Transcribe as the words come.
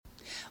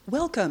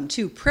Welcome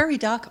to Prairie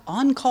Doc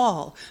On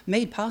Call,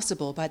 made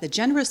possible by the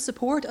generous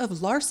support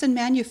of Larson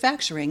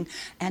Manufacturing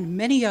and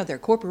many other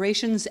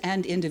corporations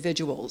and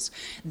individuals.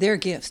 Their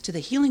gifts to the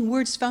Healing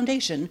Words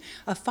Foundation,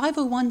 a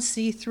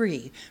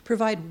 501c3,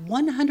 provide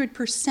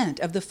 100%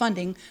 of the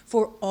funding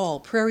for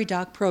all Prairie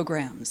Doc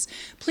programs.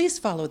 Please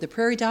follow the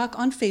Prairie Doc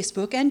on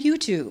Facebook and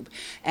YouTube,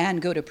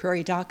 and go to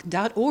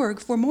prairiedoc.org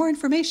for more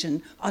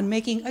information on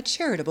making a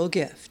charitable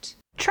gift.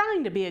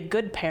 Trying to be a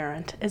good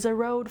parent is a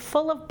road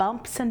full of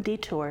bumps and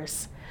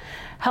detours.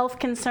 Health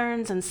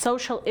concerns and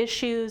social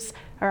issues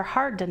are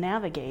hard to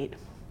navigate.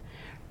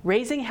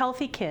 Raising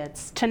healthy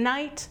kids,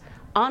 tonight,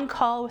 On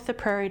Call with the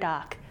Prairie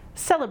Doc,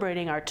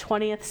 celebrating our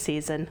 20th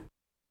season.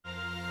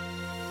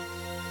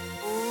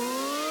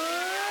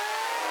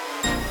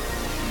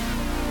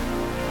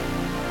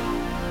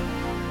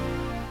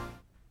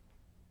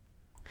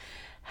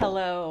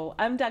 Hello,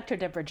 I'm Dr.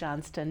 Deborah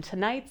Johnston,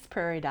 tonight's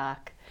Prairie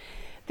Doc.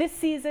 This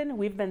season,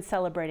 we've been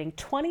celebrating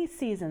 20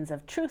 seasons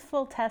of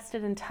truthful,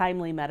 tested, and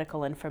timely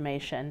medical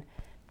information.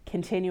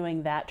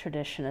 Continuing that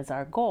tradition is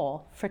our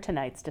goal for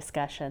tonight's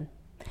discussion.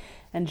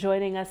 And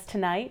joining us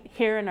tonight,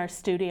 here in our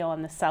studio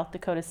on the South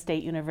Dakota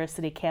State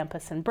University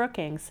campus in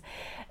Brookings,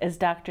 is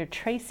Dr.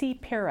 Tracy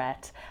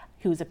Pierrett,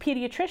 who's a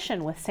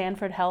pediatrician with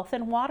Sanford Health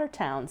in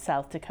Watertown,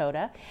 South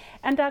Dakota,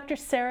 and Dr.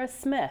 Sarah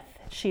Smith.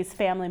 She's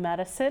family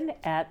medicine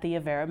at the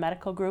Avera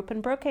Medical Group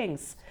in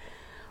Brookings.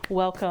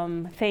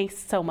 Welcome. Thanks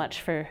so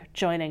much for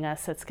joining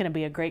us. It's going to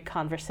be a great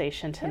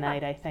conversation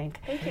tonight, I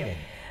think. Thank you.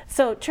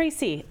 So,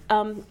 Tracy,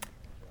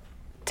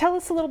 tell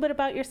us a little bit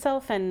about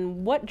yourself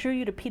and what drew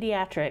you to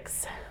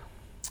pediatrics.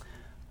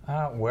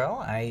 Well,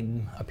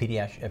 I'm a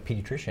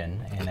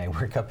pediatrician, and I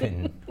work up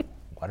in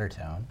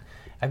Watertown.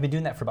 I've been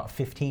doing that for about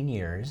 15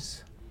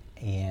 years,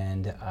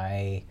 and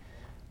I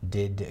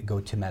did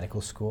go to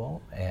medical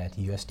school at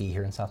USD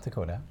here in South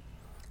Dakota.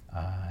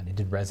 I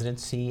did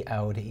residency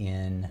out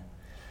in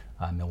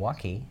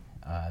Milwaukee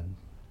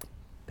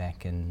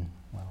back in,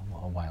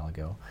 a while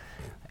ago.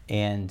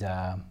 And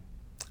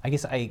I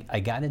guess I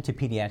got into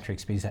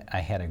pediatrics because I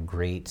had a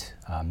great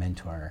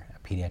mentor,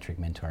 a pediatric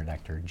mentor,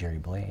 Dr. Jerry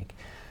Blake,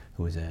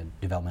 who was a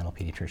developmental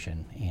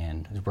pediatrician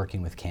and was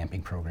working with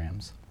camping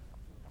programs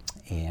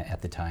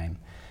at the time.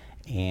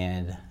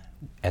 And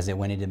as I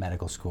went into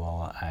medical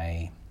school,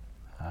 I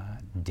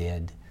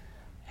did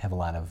have a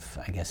lot of,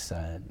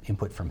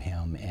 input from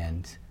him,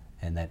 and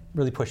that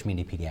really pushed me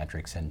into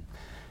pediatrics. And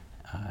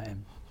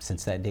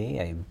since that day,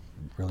 I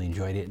really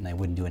enjoyed it, and I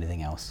wouldn't do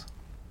anything else.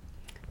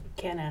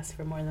 Can't ask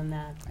for more than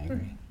that. I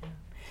agree.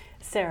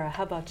 Sarah,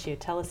 how about you?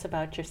 Tell us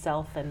about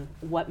yourself and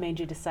what made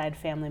you decide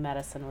family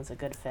medicine was a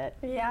good fit.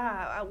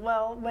 Yeah,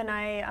 well, when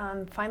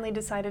I finally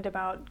decided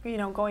about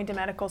going to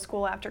medical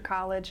school after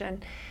college,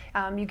 and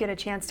you get a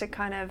chance to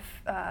kind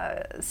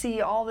of see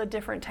all the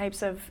different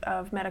types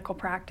of medical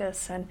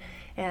practice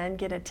and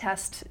get a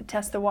test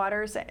the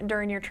waters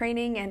during your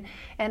training,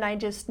 and I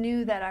just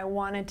knew that I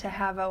wanted to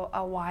have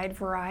a wide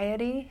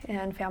variety,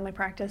 and family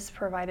practice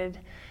provided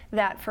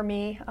that for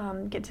me.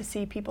 Get to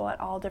see people at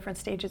all different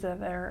stages of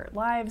their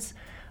lives.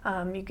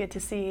 You get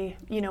to see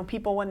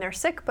people when they're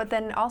sick, but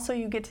then also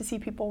you get to see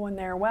people when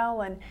they're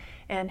well,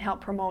 and help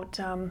promote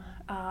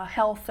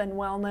health and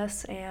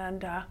wellness.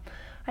 And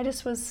I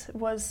just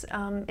was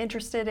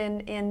interested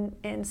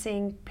in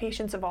seeing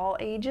patients of all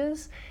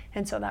ages,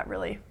 and so that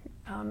really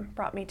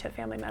brought me to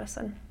family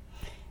medicine.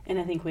 And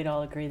I think we'd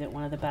all agree that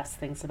one of the best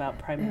things about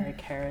primary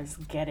care is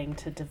getting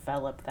to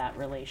develop that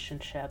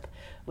relationship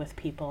with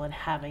people and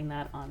having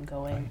that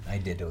ongoing. I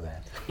did know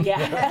that. Yeah,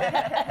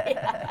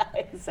 yeah,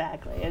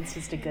 exactly. It's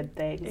just a good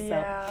thing. So.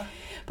 Yeah.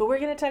 But we're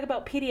going to talk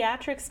about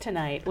pediatrics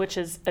tonight, which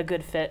is a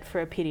good fit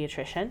for a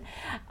pediatrician.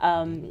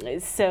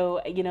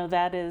 So,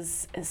 that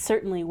is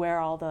certainly where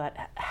all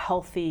that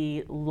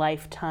healthy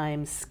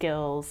lifetime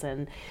skills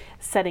and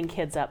setting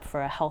kids up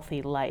for a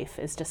healthy life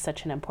is just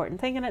such an important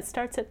thing, and it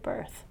starts at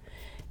birth.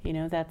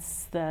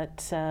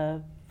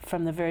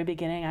 From the very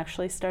beginning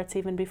actually starts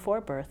even before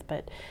birth,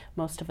 but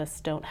most of us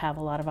don't have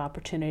a lot of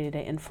opportunity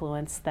to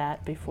influence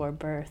that before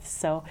birth.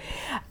 So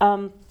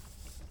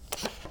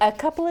a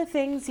couple of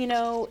things,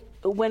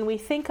 when we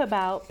think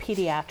about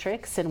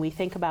pediatrics and we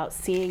think about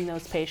seeing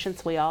those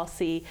patients, we all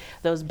see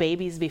those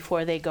babies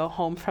before they go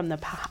home from the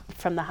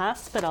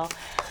hospital.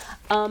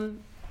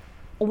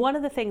 One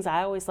of the things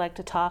I always like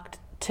to talk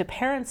to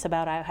parents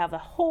about, I have a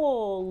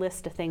whole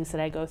list of things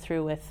that I go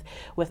through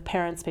with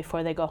parents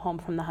before they go home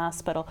from the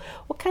hospital.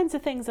 What kinds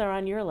of things are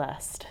on your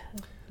list?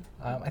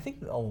 I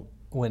think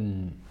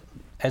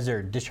as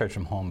they're discharged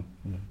from home,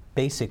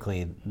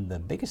 basically the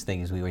biggest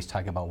thing is we always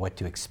talk about what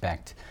to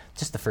expect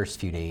just the first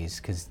few days,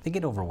 because they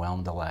get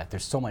overwhelmed a lot.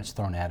 There's so much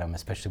thrown at them,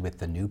 especially with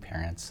the new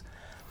parents,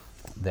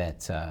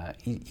 that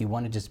you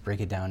want to just break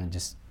it down and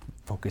just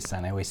focus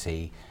on, I always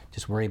say,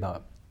 just worry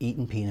about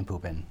eating, peeing, and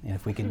pooping. And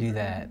if we can do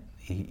that,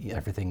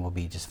 everything will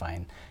be just fine.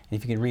 And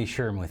if you can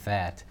reassure them with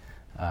that,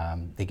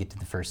 they get to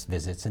the first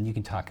visits, and you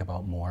can talk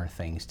about more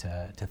things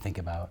to think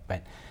about.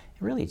 But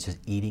really, it's just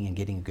eating and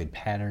getting a good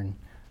pattern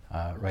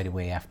right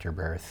away after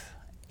birth,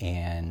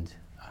 and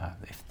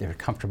if they're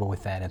comfortable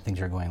with that and things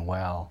are going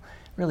well,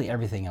 really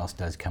everything else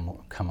does come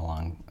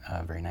along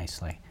very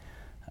nicely.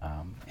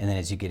 And then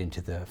as you get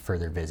into the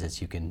further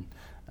visits, you can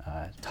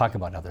talk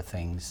about other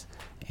things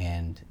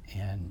and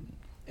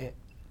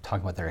talk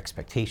about their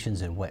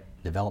expectations and what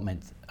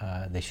development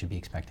they should be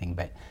expecting.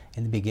 But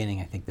in the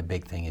beginning, I think the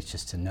big thing is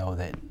just to know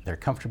that they're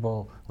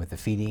comfortable with the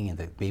feeding and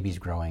the baby's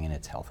growing and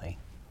it's healthy.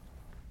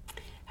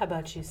 How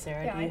about you,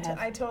 Sarah? Yeah,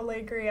 I totally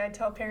agree. I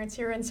tell parents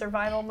you're in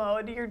survival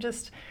mode. You're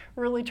just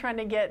really trying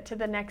to get to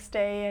the next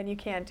day, and you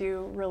can't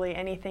do really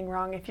anything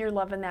wrong. If you're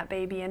loving that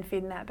baby and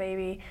feeding that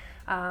baby,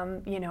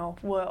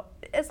 well,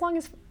 as long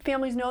as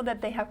families know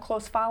that they have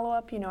close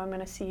follow-up, I'm going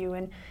to see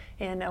you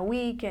in a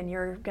week, and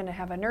you're going to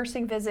have a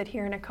nursing visit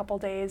here in a couple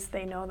days.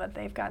 They know that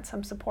they've got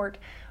some support.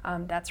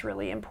 That's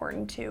really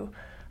important too.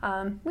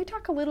 We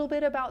talk a little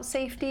bit about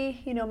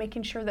safety,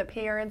 making sure that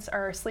parents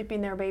are sleeping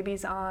their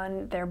babies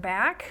on their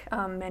back.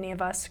 Many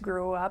of us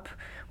grew up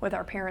with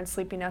our parents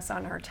sleeping us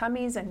on our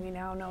tummies, and we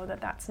now know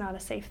that that's not a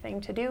safe thing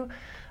to do.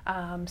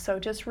 So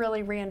just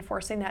really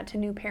reinforcing that to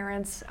new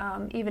parents,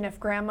 even if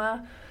grandma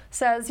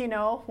says,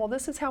 well,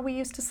 this is how we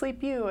used to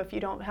sleep you if you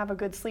don't have a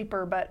good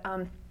sleeper. But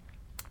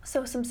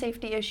so some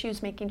safety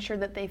issues, making sure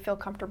that they feel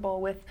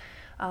comfortable with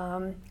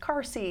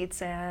car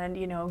seats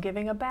and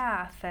giving a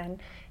bath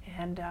and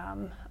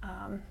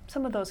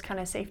some of those kind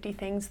of safety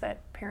things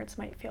that parents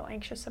might feel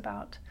anxious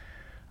about.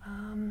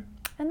 And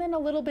then a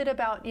little bit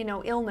about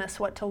illness,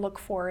 what to look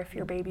for if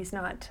your baby's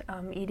not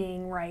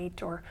eating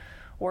right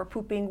or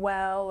pooping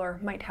well, or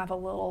might have a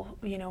little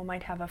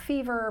might have a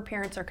fever.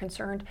 Parents are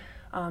concerned.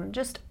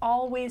 Just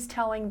always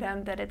telling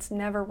them that it's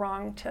never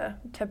wrong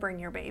to bring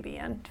your baby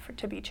in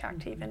to be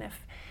checked,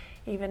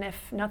 even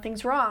if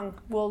nothing's wrong.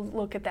 We'll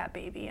look at that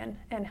baby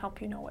and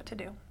help you know what to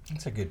do.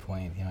 That's a good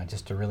point.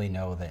 Just to really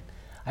know that.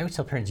 I always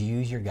tell parents,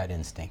 use your gut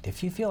instinct.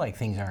 If you feel like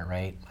things aren't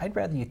right, I'd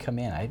rather you come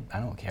in. I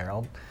don't care.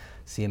 I'll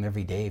see them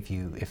every day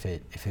if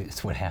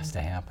it's what has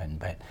to happen.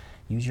 But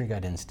use your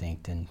gut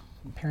instinct, and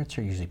parents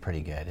are usually pretty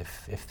good.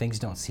 If things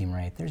don't seem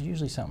right, there's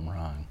usually something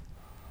wrong.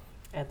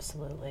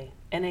 Absolutely.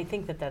 And I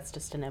think that that's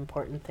just an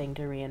important thing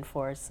to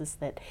reinforce, is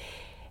that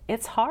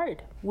it's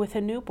hard with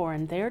a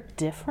newborn. They're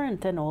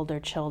different than older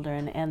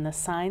children, and the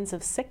signs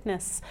of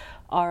sickness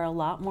are a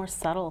lot more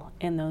subtle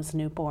in those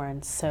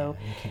newborns. So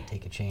you can't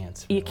take a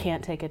chance. You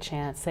can't take a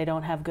chance. They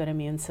don't have good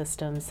immune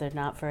systems. They're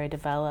not very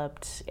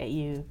developed.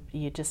 You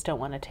just don't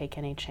want to take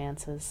any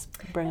chances.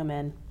 Bring them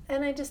in.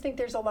 And I just think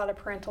there's a lot of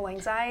parental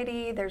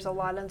anxiety. There's a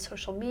lot on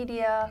social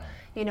media.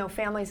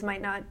 Families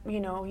might not,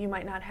 you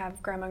might not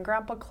have grandma and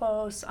grandpa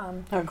close.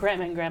 Or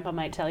grandma and grandpa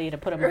might tell you to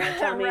put them on their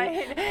tummy.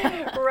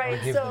 Right. Or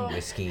give them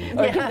whiskey.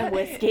 Or give them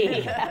whiskey.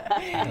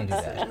 Don't do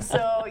that.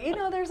 So,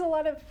 there's a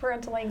lot of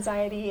parental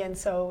anxiety, and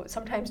so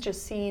sometimes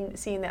just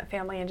seeing that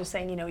family and just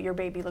saying, your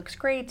baby looks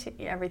great,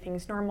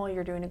 everything's normal,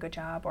 you're doing a good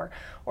job,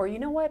 or you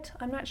know what,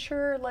 I'm not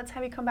sure, let's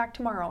have you come back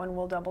tomorrow and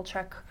we'll double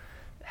check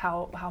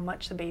how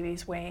much the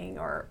baby's weighing,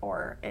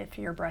 or if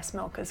your breast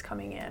milk is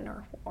coming in,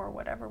 or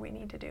whatever we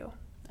need to do.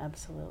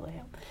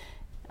 Absolutely.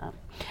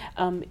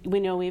 We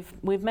know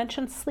we've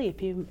mentioned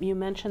sleep. You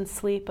mentioned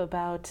sleep,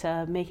 about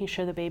making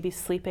sure the baby's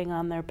sleeping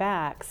on their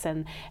backs,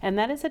 and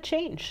that is a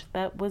change.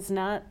 That was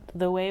not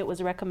the way it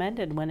was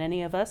recommended when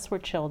any of us were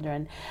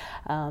children.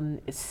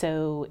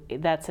 So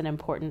that's an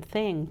important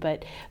thing.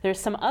 But there's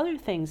some other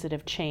things that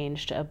have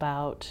changed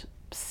about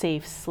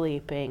safe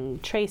sleeping.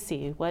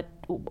 Tracy, what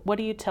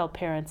do you tell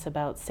parents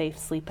about safe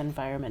sleep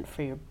environment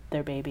for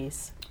their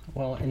babies?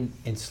 Well,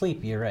 in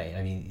sleep, you're right.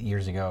 I mean,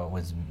 years ago, it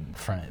was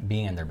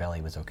being on their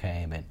belly was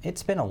okay, but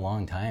it's been a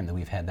long time that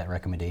we've had that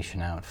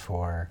recommendation out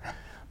for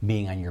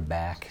being on your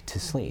back to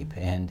sleep,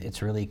 and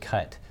it's really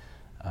cut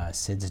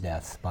SIDS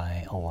deaths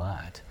by a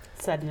lot.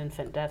 Sudden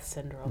infant death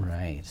syndrome.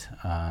 Right.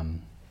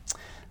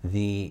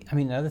 The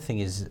other thing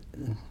is,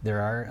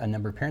 there are a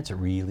number of parents that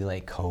really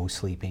like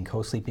co-sleeping.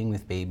 Co-sleeping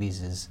with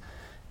babies is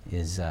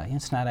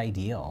it's not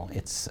ideal.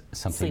 It's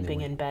something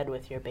sleeping in bed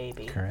with your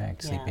baby.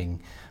 Correct. Yeah.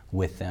 Sleeping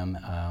with them.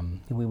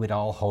 We would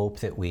all hope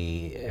that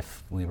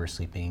if we were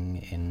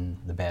sleeping in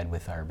the bed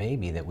with our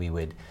baby, that we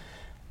would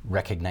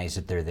recognize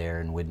that they're there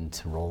and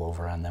wouldn't roll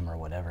over on them or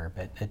whatever.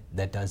 But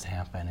that does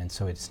happen, and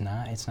so it's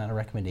not a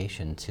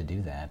recommendation to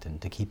do that, and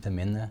to keep them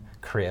in the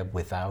crib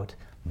without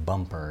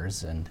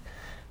bumpers. And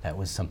that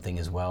was something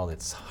as well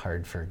that's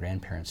hard for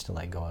grandparents to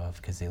let go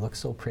of, because they look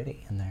so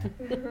pretty in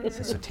there.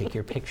 So take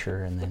your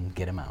picture and then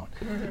get them out.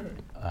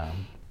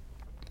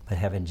 But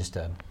having just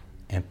a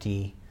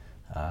empty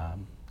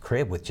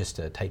crib with just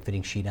a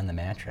tight-fitting sheet on the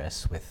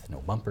mattress with no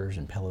bumpers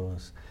and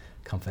pillows,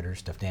 comforters,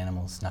 stuffed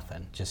animals,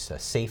 nothing. Just a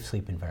safe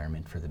sleep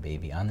environment for the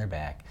baby on their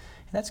back.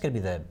 And that's going to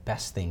be the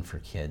best thing for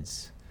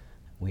kids.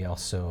 We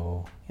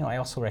also, I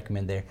also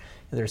recommend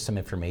there's some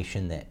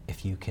information that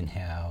if you can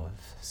have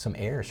some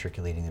air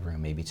circulating the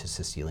room, maybe just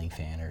a ceiling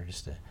fan or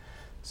just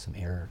some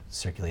air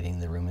circulating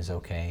the room is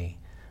okay.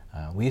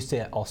 We used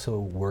to also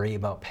worry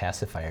about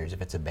pacifiers,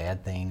 if it's a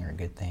bad thing or a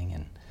good thing,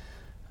 and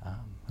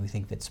we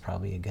think that's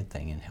probably a good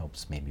thing and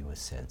helps maybe with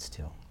SIDS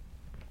too.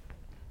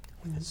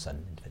 with a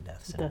sudden infant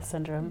death The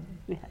syndrome.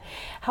 Yeah.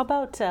 How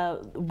about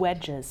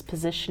wedges,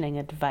 positioning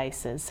of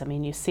devices? I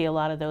mean, you see a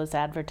lot of those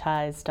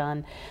advertised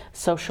on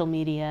social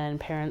media and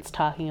parents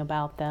talking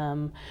about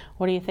them.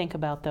 What do you think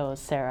about those,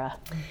 Sarah?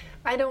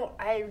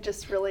 I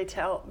just really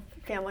tell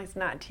families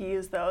not to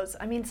use those.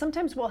 I mean,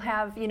 sometimes we'll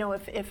have,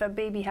 if a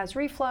baby has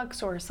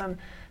reflux or some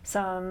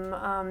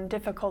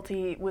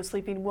difficulty with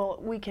sleeping,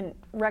 we can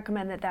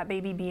recommend that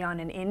baby be on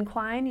an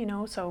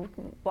incline, so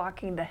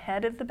blocking the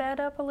head of the bed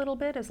up a little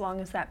bit, as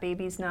long as that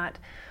baby's not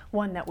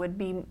one that would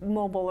be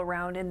mobile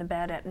around in the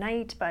bed at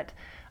night. But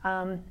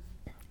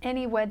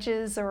any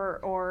wedges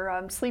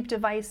or sleep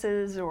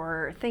devices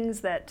or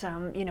things that,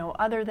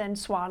 other than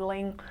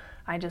swaddling,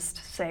 I just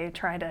say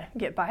try to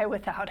get by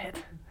without it.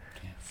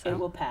 So. It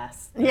will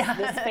pass. Yeah.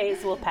 This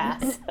phase will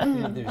pass.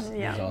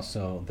 There's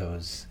also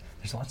there's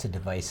lots of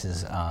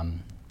devices,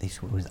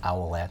 these with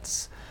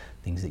owlettes,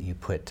 things that you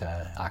put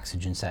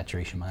oxygen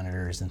saturation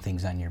monitors and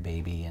things on your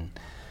baby. And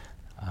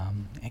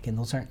again,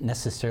 those aren't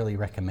necessarily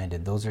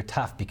recommended. Those are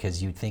tough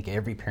because you'd think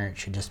every parent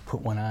should just put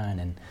one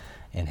on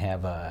and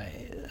have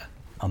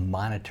a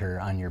monitor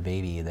on your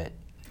baby that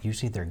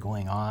usually they're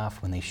going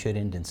off when they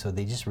shouldn't, and so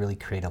they just really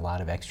create a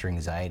lot of extra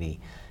anxiety,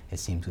 it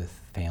seems, with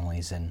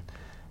families, and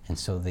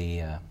so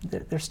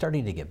they're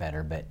starting to get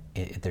better, but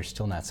they're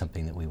still not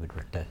something that we would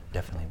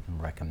definitely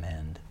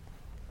recommend.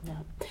 Yeah.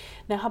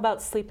 Now, how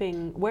about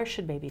sleeping? Where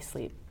should baby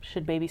sleep?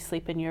 Should baby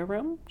sleep in your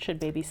room? Should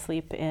baby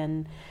sleep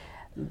in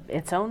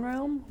its own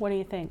room? What do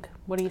you think?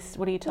 What do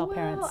you tell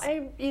parents?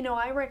 Well,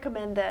 I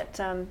recommend that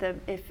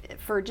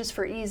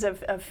for ease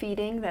of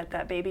feeding,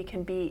 that baby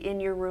can be in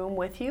your room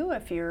with you.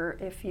 If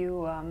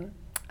you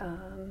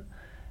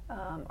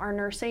are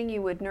nursing,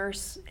 you would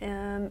nurse.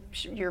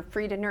 You're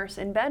free to nurse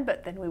in bed,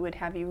 but then we would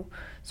have you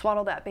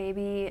swaddle that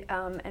baby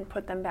and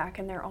put them back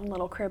in their own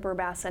little crib or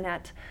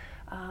bassinet.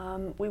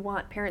 We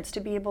want parents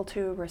to be able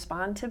to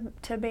respond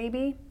to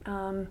baby.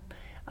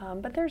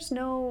 But there's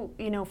no,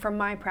 from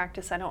my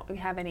practice, I don't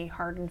have any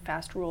hard and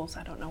fast rules.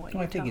 I don't know what you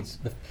I think it's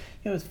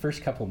the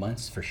first couple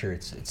months for sure.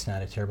 It's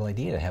not a terrible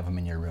idea to have them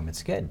in your room.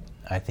 It's good.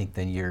 I think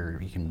then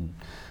you can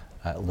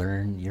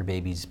learn your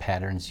baby's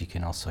patterns. You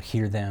can also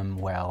hear them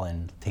well,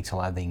 and it takes a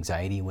lot of the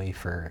anxiety away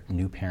for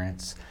new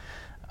parents.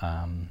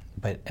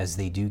 But as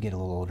they do get a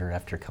little older,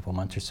 after a couple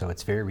months or so,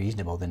 it's very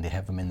reasonable then to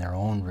have them in their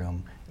own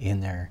room, in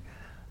their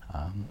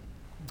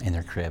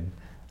crib,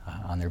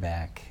 on their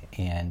back,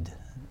 and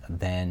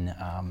then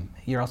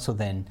you're also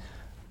then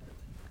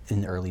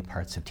in the early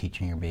parts of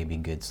teaching your baby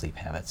good sleep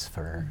habits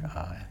for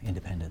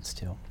independence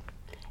too.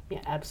 Yeah,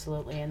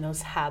 absolutely, and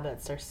those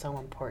habits are so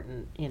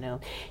important.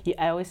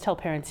 I always tell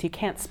parents, you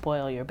can't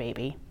spoil your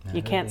baby.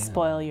 You can't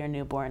spoil your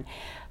newborn.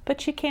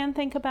 But you can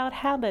think about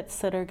habits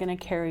that are going to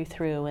carry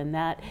through, and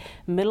that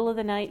middle of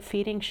the night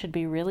feeding should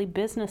be really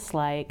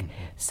businesslike,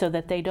 so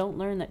that they don't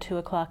learn that 2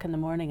 o'clock in the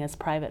morning is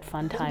private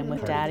fun time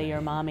with daddy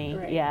or mommy.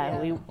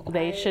 Right.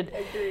 They should.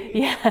 Agree.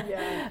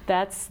 Yeah.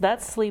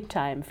 That's sleep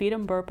time. Feed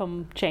them, burp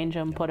them, change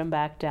them, put them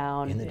back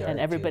down, in the dark, and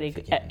everybody,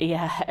 too,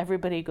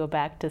 everybody go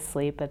back to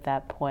sleep at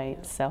that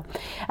point. So,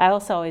 I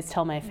also always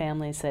tell my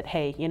families that,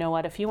 hey, you know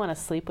what? If you want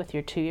to sleep with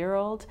your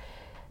 2-year-old,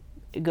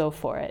 go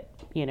for it.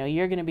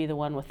 You're going to be the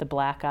one with the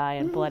black eye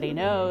and bloody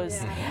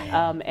nose,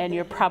 and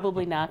you're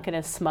probably not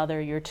going to smother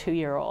your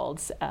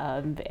 2-year-olds.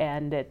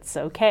 And it's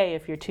okay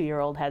if your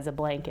 2-year-old has a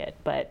blanket,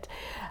 but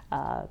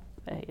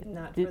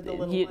not for the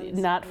little ones.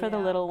 Not for the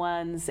little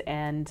ones,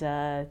 and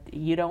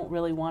you don't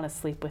really want to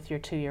sleep with your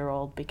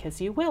 2-year-old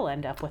because you will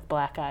end up with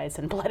black eyes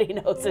and bloody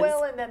noses.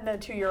 Well, and then the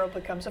 2-year-old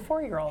becomes a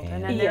 4-year-old,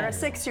 and then they're a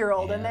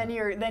 6-year-old, and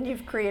then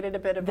you've created a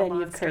bit of a monster. Then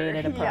you've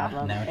created a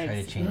problem. Now try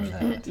to change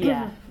that.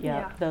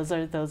 Yeah. Those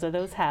are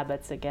those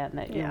habits again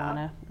that you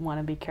want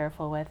to be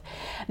careful with.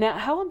 Now,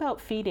 how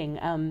about feeding?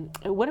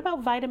 What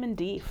about vitamin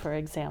D, for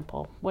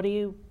example? What do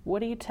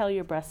you tell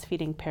your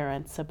breastfeeding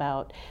parents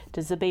about?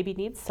 Does the baby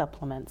need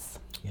supplements?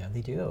 Yeah,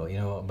 they do.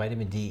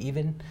 Vitamin D,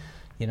 even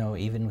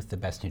with the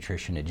best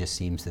nutrition, it just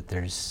seems that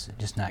there's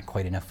just not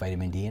quite enough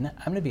vitamin D. And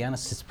I'm going to be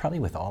honest, it's probably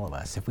with all of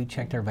us. If we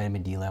checked our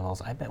vitamin D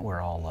levels, I bet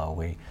we're all low.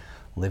 We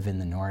live in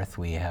the north.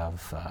 We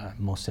have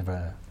most of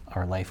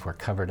our life we're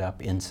covered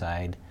up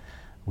inside.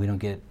 We don't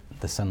get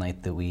the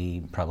sunlight that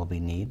we probably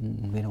need,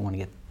 and we don't want to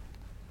get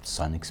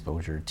sun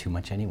exposure too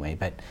much anyway.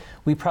 But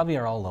we probably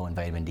are all low in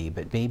vitamin D,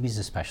 but babies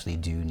especially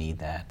do need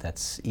that.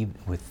 That's even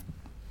with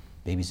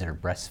babies that are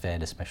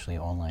breastfed, especially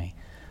only.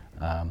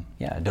 A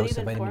dose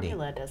of vitamin D. Even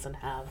formula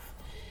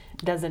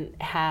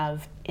doesn't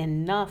have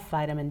enough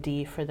vitamin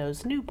D for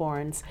those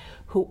newborns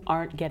who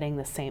aren't getting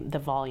the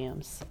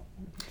volumes.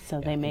 So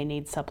they may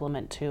need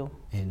supplement too.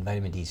 And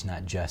vitamin D is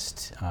not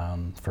just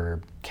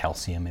for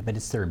calcium, but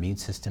it's their immune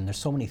system. There's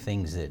so many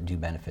things that do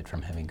benefit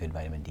from having good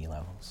vitamin D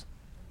levels.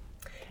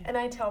 And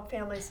I tell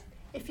families,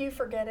 If you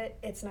forget it,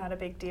 it's not a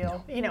big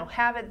deal. No.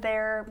 Have it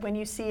there when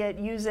you see it,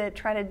 use it,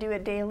 try to do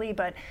it daily.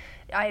 But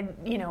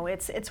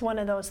it's one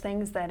of those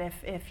things that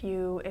if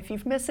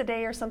you've missed a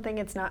day or something,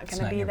 it's not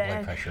going to be the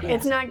end.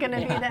 It's not going to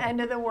be the end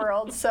of the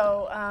world.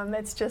 So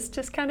it's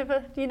just kind of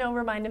a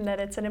remind them that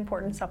it's an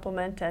important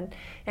supplement, and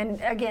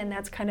again,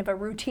 that's kind of a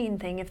routine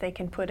thing. If they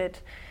can put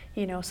it,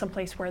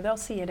 someplace where they'll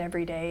see it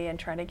every day and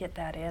try to get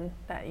that in,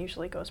 that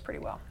usually goes pretty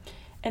well.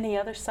 Any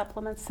other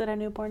supplements that a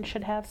newborn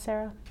should have,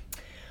 Sarah?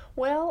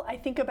 Well, I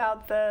think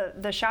about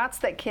the shots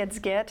that kids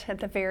get at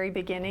the very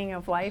beginning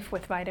of life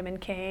with vitamin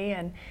K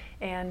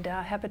and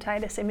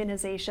hepatitis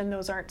immunization.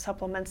 Those aren't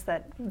supplements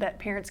that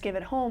parents give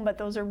at home, but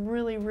those are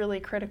really, really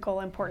critical,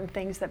 important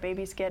things that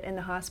babies get in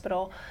the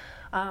hospital.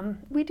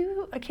 We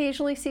do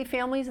occasionally see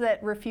families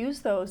that refuse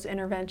those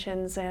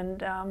interventions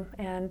and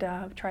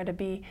try to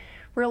be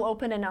real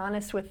open and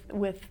honest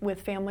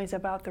with families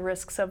about the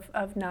risks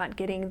of not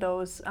getting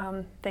those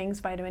things.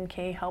 Vitamin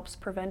K helps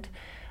prevent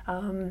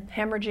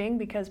hemorrhaging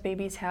because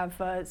babies have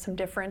some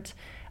different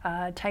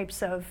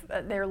types of,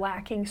 they're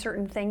lacking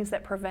certain things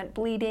that prevent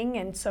bleeding,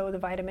 and so the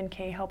vitamin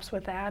K helps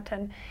with that.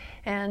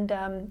 And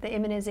the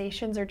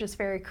immunizations are just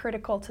very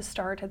critical to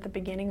start at the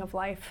beginning of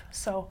life.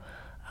 So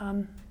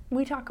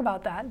we talk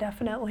about that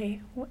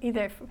definitely,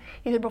 either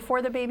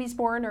before the baby's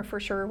born or for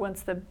sure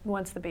once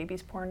the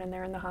baby's born and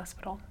they're in the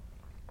hospital.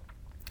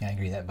 Yeah, I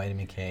agree that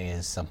vitamin K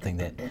is something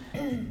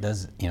that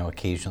does,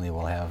 occasionally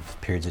we'll have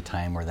periods of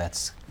time where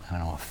that's,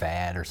 a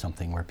fad or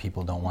something where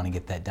people don't want to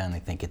get that done. They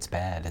think it's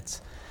bad.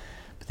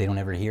 But they don't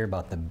ever hear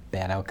about the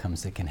bad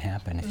outcomes that can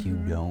happen if you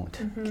don't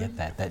get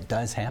that. That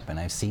does happen.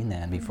 I've seen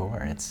that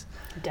before. It's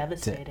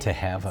devastating. To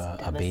have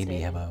a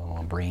baby have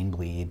a brain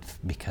bleed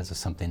because of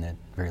something that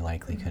very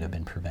likely could have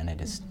been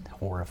prevented is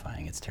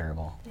horrifying. It's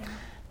terrible.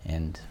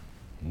 Yeah.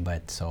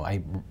 But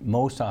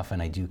most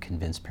often I do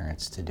convince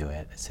parents to do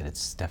it. I said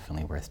it's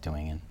definitely worth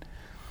doing,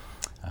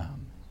 and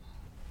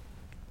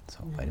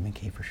vitamin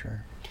K for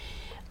sure.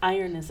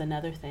 Iron is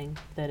another thing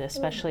that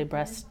especially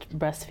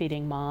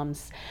breastfeeding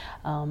moms,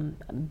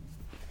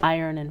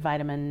 iron and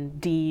vitamin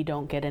D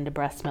don't get into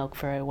breast milk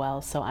very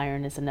well, so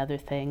iron is another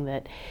thing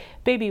that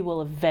baby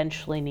will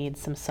eventually need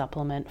some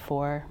supplement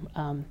for.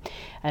 I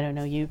don't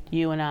know,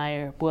 you and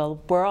I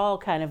we're all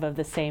kind of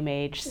the same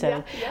age,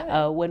 so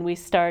when we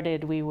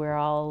started we were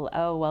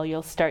all,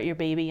 you'll start your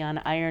baby on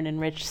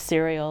iron-enriched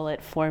cereal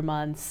at 4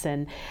 months,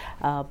 and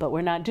but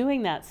we're not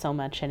doing that so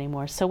much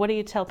anymore. So what do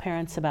you tell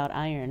parents about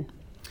iron?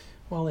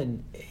 Well,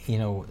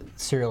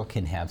 cereal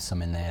can have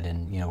some in that,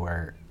 and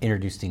we're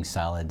introducing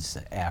solids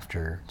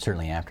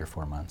certainly after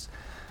 4 months,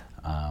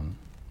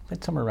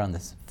 but somewhere around the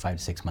 5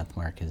 to 6 month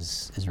mark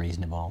is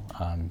reasonable.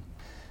 A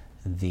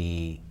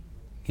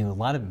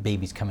lot of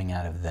babies coming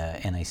out of the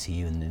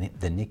NICU and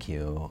the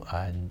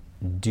NICU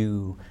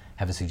do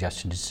have a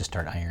suggestion just to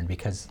start iron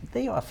because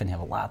they often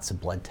have lots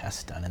of blood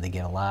tests done and they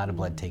get a lot of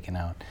blood taken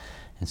out.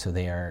 And so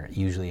they are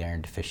usually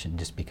iron deficient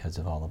just because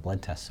of all the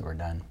blood tests that were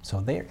done.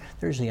 So they're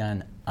usually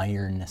on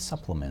iron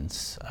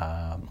supplements,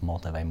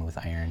 multivitamin with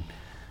iron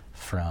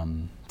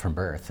from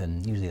birth,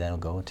 and usually that'll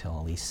go until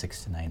at least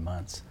 6 to 9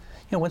 months.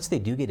 Once they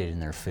do get it in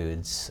their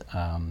foods,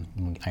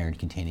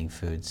 iron-containing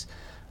foods,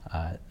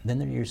 then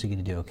they're usually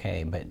going to do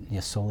okay. But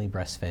solely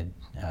breastfed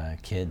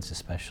kids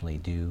especially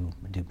do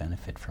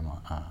benefit from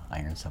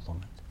iron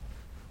supplements.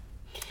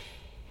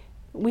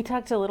 We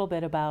talked a little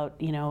bit about,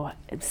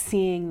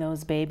 seeing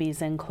those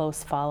babies in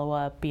close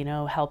follow-up,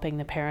 helping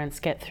the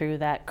parents get through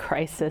that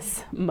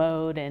crisis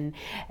mode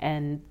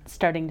and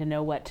starting to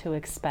know what to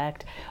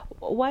expect.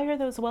 Why are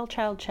those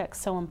well-child checks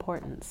so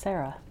important,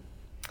 Sarah?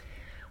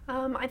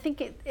 I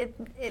think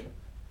it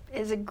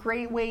is a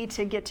great way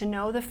to get to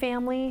know the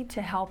family,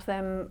 to help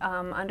them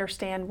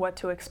understand what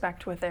to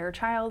expect with their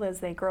child as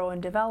they grow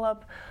and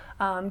develop,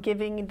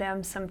 giving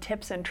them some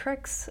tips and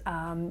tricks,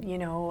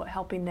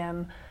 helping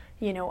them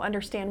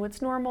understand what's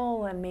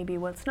normal and maybe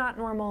what's not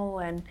normal,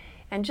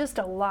 and just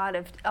a lot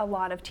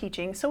of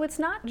teaching. So it's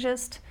not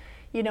just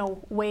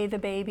weigh the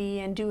baby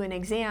and do an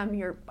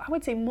exam. I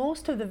would say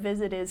most of the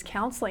visit is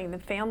counseling the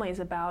families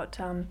about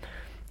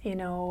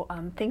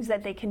things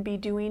that they can be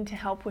doing to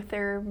help with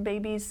their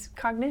baby's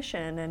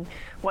cognition and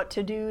what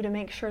to do to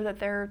make sure that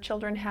their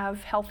children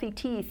have healthy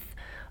teeth.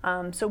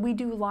 So we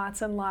do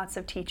lots and lots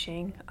of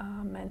teaching,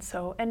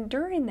 and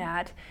during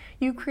that,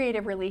 you create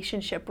a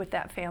relationship with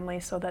that family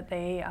so that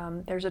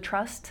there's a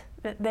trust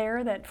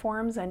that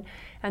forms, and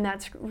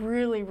that's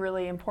really,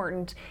 really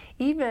important.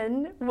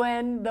 Even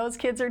when those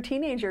kids are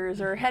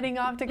teenagers or heading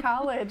off to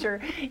college,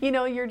 or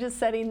you're just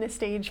setting the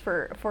stage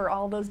for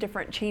all those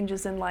different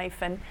changes in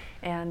life,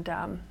 and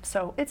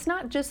so it's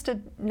not just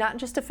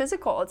a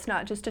physical, it's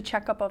not just a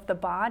checkup of the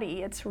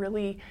body. It's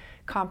really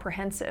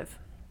comprehensive.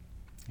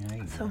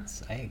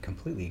 I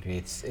completely agree.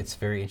 It's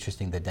very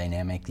interesting, the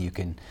dynamic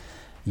that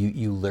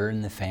you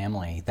learn the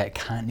family. That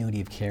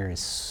continuity of care is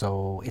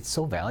so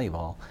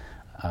valuable.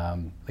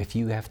 If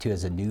you have to,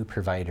 as a new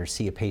provider,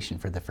 see a patient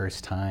for the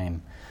first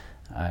time,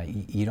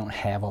 you don't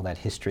have all that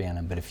history on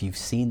them, but if you've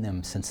seen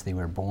them since they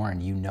were born,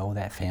 you know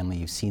that family,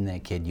 you've seen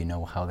that kid, you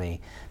know how they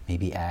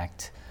maybe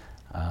act,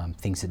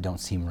 things that don't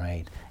seem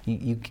right.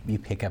 You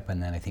pick up on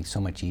that, I think, so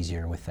much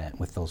easier with that.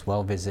 With those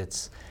well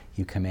visits,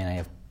 you come in, I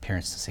have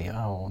parents to say,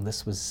 oh,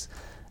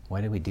 why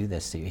did we do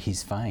this to you?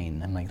 He's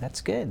fine. I'm like, that's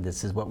good.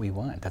 This is what we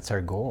want. That's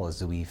our goal, is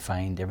that we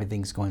find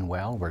everything's going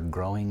well, we're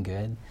growing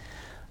good.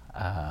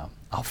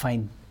 I'll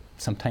find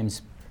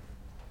sometimes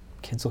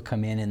kids will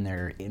come in and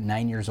they're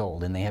 9 years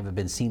old and they haven't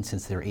been seen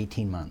since they were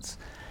 18 months.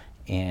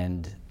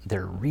 And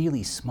they're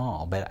really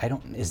small, but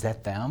is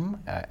that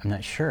them? I'm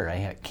not sure.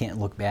 I can't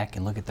look back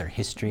and look at their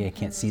history. I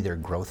can't see their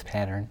growth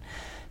pattern.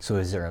 So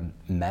is there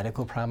a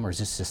medical problem, or is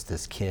this just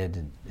this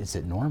kid? Is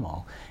it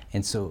normal?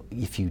 And so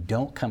if you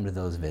don't come to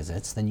those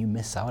visits, then you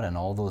miss out on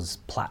all those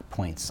plot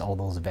points, all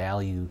those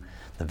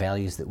the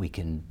values that we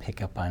can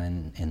pick up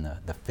on in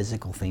the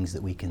physical things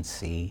that we can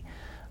see.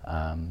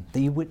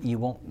 That you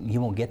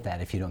won't get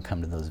that if you don't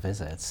come to those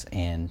visits.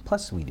 And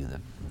plus, we do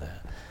the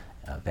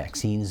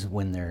vaccines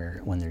when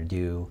they're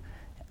due.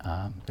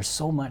 There's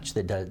so much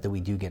that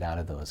we do get out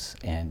of those,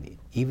 and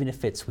even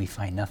if we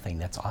find nothing,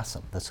 that's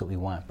awesome. That's what we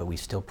want. But we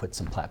still put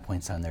some plot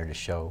points on there to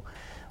show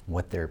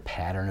what their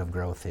pattern of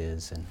growth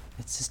is, and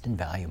it's just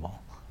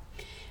invaluable.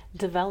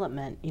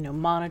 Development,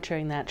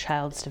 monitoring that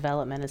child's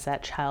development. Is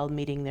that child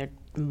meeting their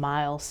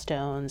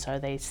milestones? Are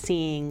they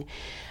seeing,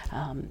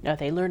 are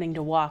they learning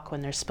to walk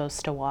when they're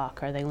supposed to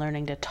walk? Are they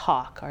learning to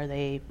talk? Are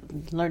they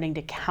learning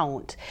to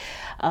count?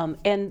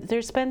 And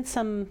there's been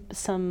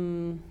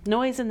some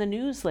noise in the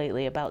news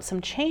lately about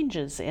some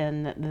changes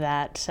in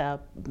that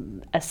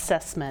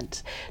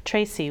assessment.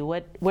 Tracy,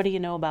 what do you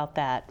know about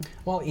that?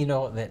 Well,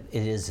 that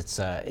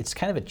it's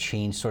kind of a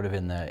change sort of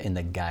in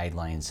the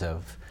guidelines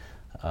of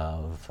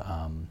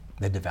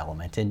the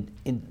development, and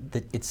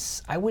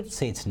I wouldn't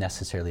say it's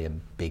necessarily a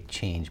big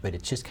change, but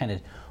it's just kind of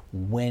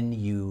when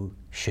you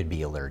should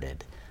be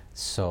alerted.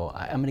 So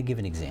I'm going to give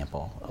an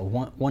example.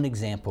 One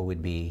example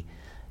would be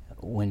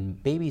when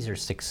babies are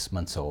 6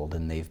 months old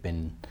and they've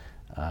been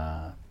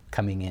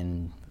coming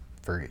in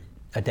for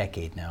a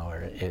decade now,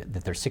 or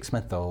that they're 6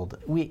 months old.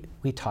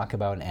 We talk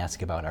about and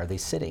ask about, are they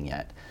sitting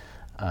yet?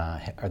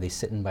 Are they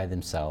sitting by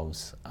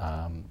themselves?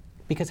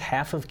 Because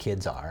half of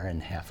kids are,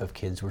 and half of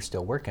kids we're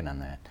still working on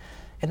that.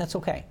 And that's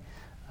okay.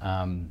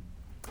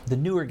 The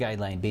newer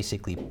guideline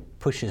basically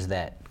pushes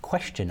that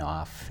question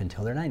off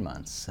until they're 9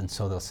 months. And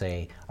so they'll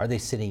say, are they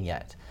sitting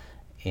yet?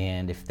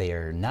 And if they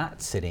are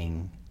not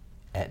sitting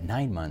at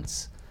 9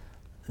 months,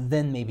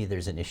 then maybe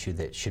there's an issue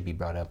that should be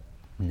brought up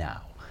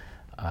now.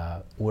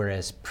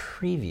 Whereas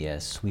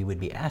previous, we would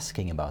be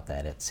asking about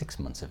that at 6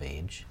 months of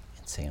age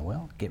and saying,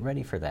 well, get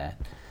ready for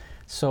that.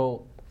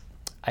 So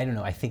I don't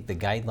know, I think the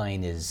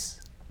guideline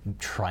is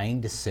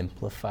trying to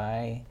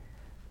simplify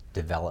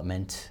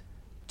development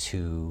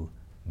to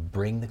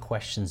bring the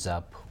questions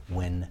up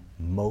when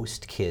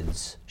most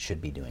kids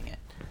should be doing it.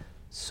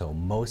 So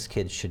most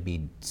kids should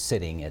be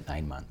sitting at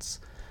 9 months.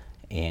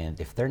 And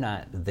if they're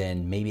not,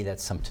 then maybe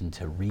that's something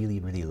to really,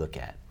 really look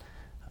at.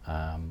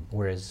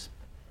 Whereas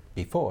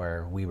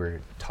before, we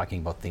were talking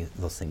about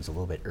those things a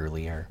little bit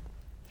earlier.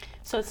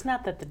 So it's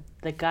not that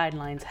the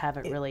guidelines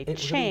haven't really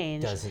changed.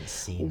 Really doesn't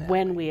seem that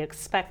when way. We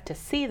expect to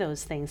see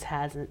those things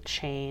hasn't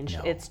changed.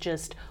 No. It's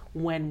just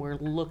when we're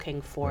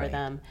looking for Right.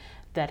 them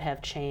that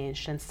have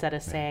changed. Instead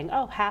of saying,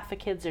 oh, half the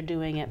kids are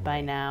doing it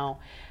by now,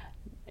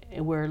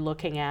 we're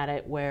looking at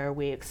it where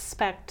we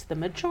expect the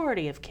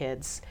majority of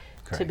kids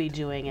to be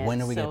doing it.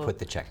 When are we going to put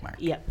the check mark?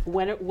 Yeah.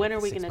 When are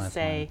we going to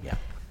say, Yeah.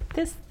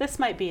 this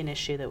might be an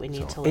issue that we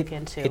need to look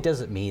into? It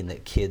doesn't mean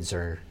that kids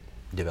are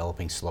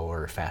developing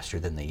slower or faster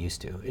than they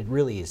used to. It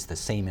really is the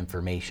same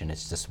information.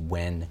 It's just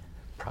when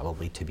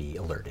probably to be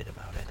alerted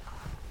about it.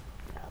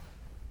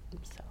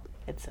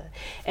 Yeah. So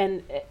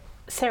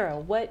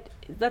Sarah,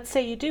 let's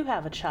say you do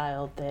have a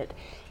child that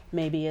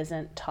maybe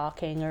isn't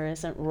talking or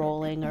isn't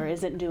rolling or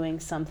isn't doing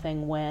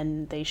something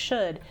when they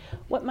should.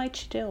 What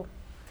might you do?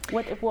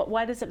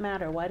 Why does it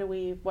matter? Why do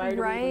we even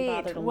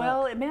bother to look?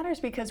 Well, it matters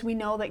because we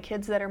know that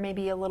kids that are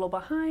maybe a little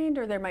behind,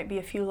 or there might be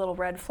a few little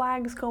red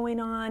flags going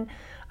on,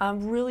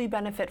 really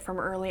benefit from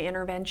early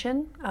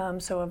intervention.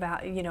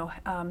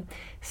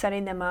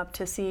 Setting them up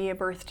to see a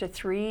birth to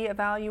 3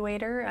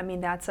 evaluator. I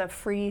mean, that's a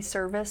free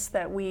service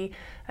that we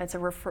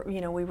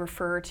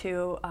refer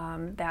to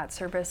that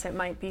service. It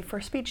might be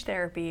for speech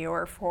therapy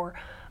or for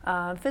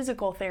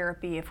physical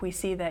therapy. If we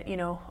see that,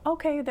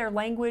 okay, their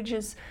language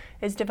is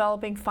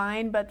developing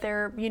fine, but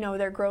their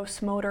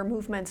gross motor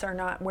movements are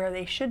not where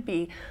they should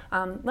be.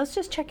 Let's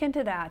just check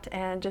into that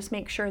and just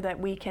make sure that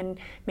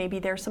maybe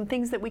there's some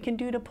things that we can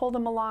do to pull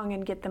them along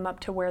and get them up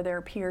to where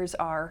their peers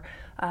are.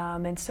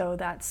 And so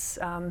that's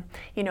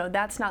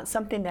not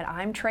something that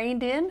I'm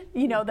trained in,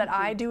 that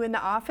I do in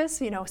the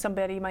office.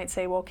 Somebody might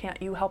say, well, can't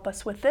you help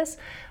us with this?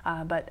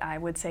 But I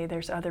would say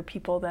there's other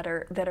people that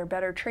are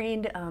better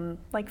trained,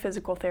 like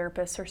physical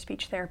therapists or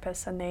speech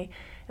therapists, and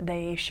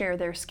they share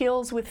their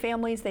skills with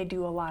families. They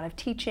do a lot of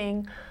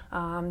teaching.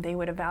 They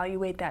would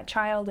evaluate that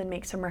child and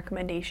make some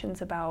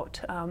recommendations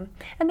about, and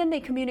then they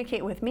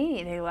communicate with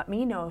me. They let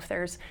me know if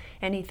there's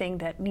anything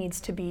that needs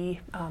to be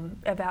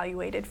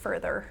evaluated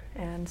further.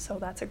 And so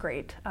that's a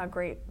great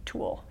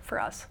tool for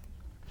us.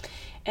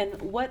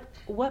 And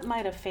what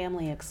might a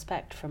family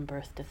expect from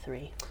Birth to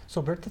 3?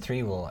 So Birth to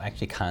 3 will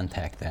actually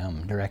contact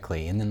them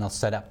directly, and then they'll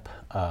set up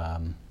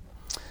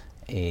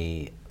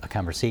a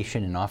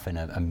conversation and often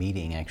a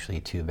meeting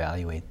actually to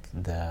evaluate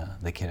the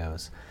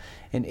kiddos.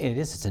 And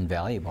it's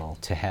invaluable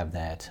to have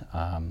that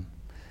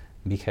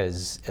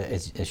because,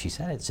 as she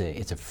said,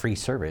 it's a free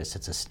service.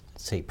 It's a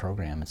state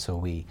program, and so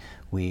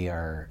we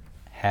are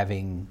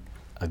having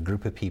a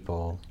group of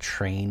people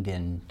trained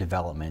in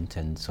development,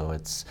 and so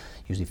it's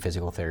usually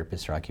physical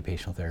therapists or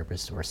occupational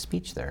therapists or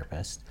speech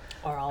therapists.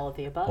 Or all of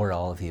the above. Or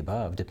all of the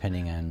above,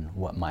 depending on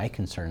what my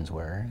concerns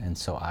were. And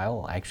so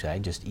I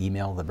just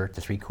email the Birth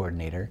to 3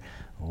 coordinator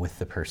with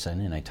the person,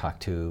 and I talk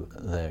to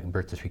the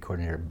Birth to 3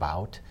 coordinator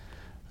about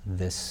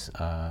this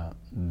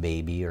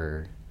baby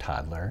or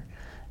toddler,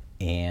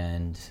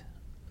 and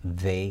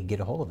they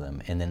get a hold of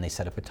them, and then they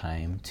set up a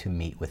time to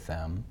meet with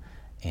them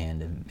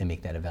and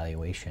make that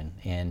evaluation.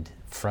 And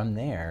from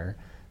there,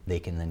 they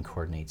can then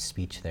coordinate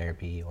speech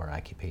therapy or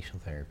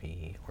occupational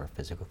therapy or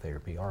physical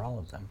therapy or all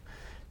of them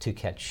to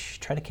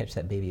try to catch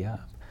that baby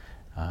up,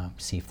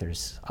 see if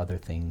there's other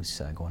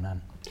things going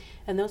on.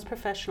 And those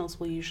professionals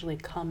will usually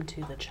come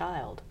to the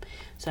child.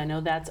 So I know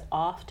that's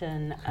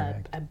often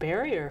a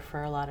barrier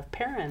for a lot of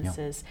parents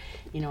is,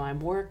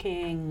 I'm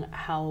working,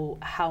 how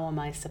am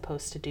I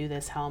supposed to do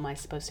this? How am I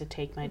supposed to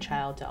take my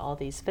child to all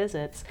these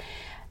visits?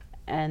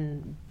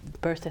 And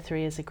Birth to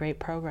 3 is a great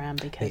program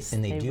because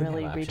they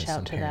really reach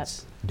out to that.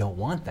 Some parents don't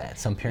want that.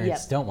 Some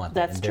parents don't want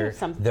that. That's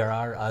true. There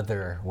are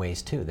other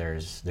ways too.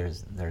 There's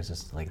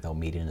this, like they'll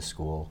meet in a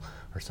school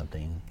or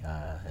something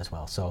as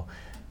well. So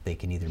they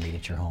can either meet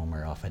at your home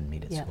or often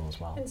meet at school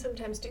as well. And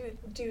sometimes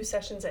do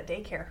sessions at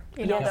daycare.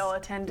 They'll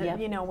attend,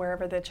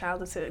 wherever the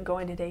child is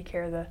going to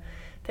daycare, the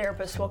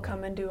therapist will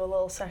come and do a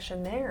little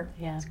session there.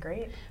 Yeah. That's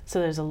great. So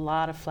there's a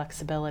lot of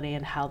flexibility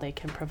in how they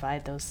can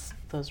provide those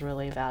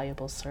really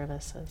valuable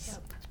services.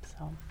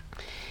 Yep.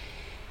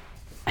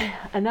 So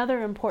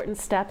another important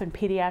step in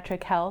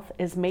pediatric health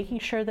is making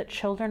sure that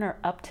children are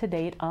up to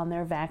date on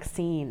their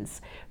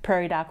vaccines.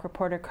 Prairie Doc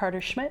reporter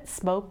Carter Schmidt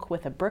spoke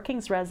with a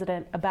Brookings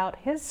resident about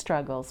his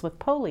struggles with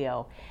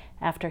polio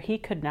after he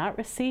could not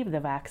receive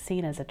the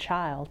vaccine as a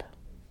child.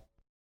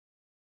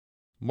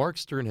 Mark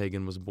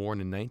Sternhagen was born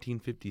in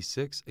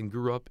 1956 and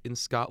grew up in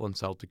Scotland,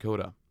 South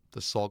Dakota. The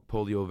Salk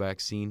polio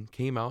vaccine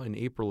came out in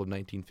April of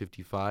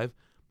 1955,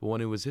 but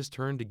when it was his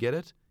turn to get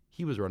it,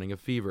 he was running a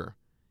fever.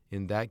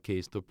 In that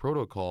case, the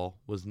protocol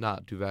was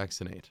not to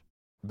vaccinate.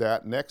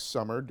 That next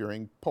summer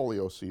during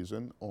polio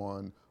season,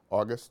 on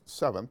August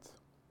 7th,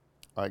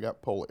 I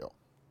got polio.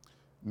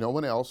 No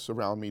one else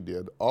around me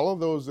did. All of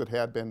those that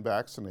had been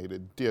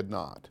vaccinated did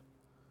not.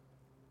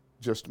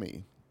 Just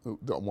me,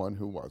 the one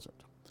who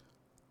wasn't.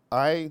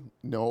 I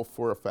know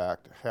for a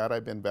fact, had I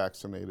been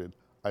vaccinated,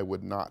 I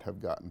would not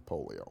have gotten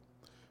polio.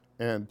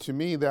 And to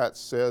me, that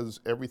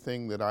says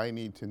everything that I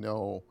need to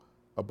know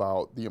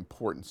about the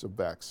importance of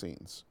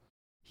vaccines.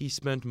 He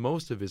spent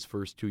most of his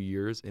first 2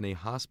 years in a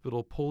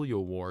hospital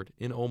polio ward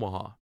in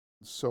Omaha.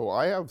 So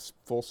I have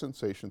full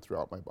sensation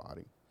throughout my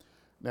body.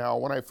 Now,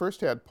 when I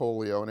first had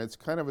polio, and it's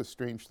kind of a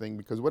strange thing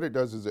because what it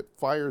does is it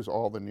fires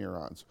all the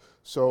neurons.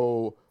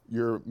 So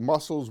your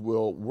muscles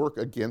will work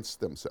against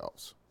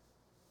themselves.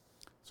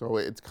 So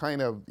it's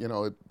kind of,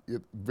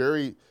 it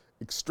very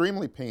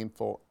extremely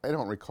painful. I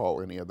don't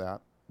recall any of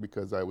that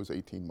because I was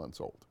 18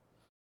 months old.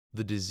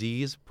 The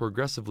disease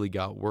progressively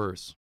got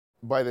worse.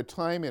 By the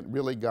time it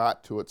really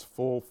got to its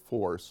full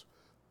force,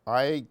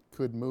 I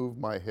could move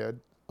my head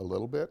a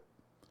little bit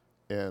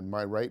and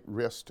my right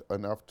wrist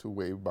enough to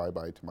wave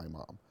bye-bye to my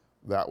mom.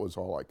 That was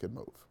all I could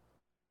move.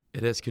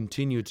 It has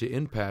continued to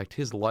impact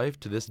his life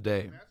to this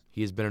day.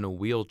 He has been in a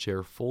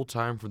wheelchair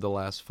full-time for the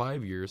last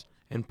 5 years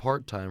and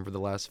part-time for the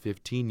last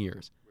 15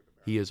 years.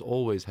 He has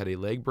always had a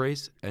leg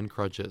brace and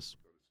crutches.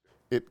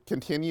 It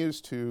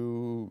continues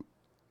to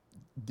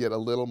get a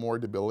little more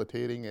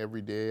debilitating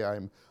every day.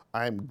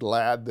 I'm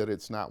glad that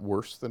it's not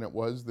worse than it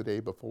was the day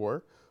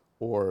before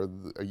or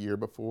a year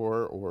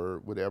before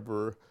or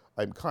whatever.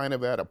 I'm kind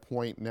of at a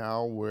point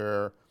now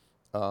where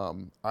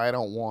I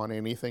don't want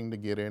anything to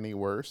get any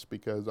worse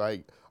because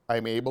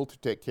I'm able to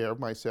take care of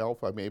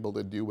myself. I'm able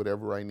to do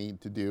whatever I need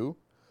to do.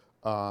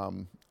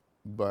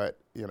 But,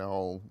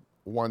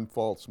 one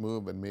false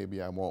move and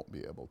maybe I won't be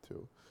able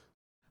to.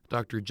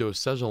 Dr. Joe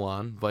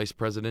Sejalon, Vice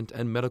President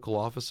and Medical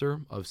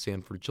Officer of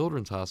Sanford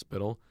Children's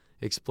Hospital,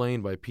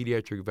 explained why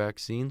pediatric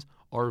vaccines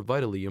are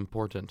vitally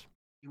important.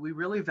 We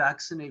really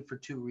vaccinate for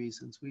two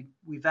reasons.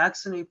 We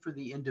vaccinate for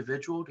the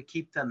individual to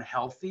keep them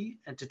healthy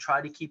and to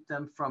try to keep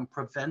them from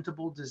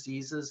preventable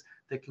diseases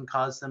that can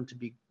cause them to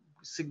be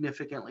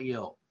significantly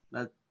ill.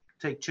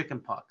 Take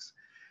chickenpox.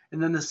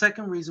 And then the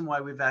second reason why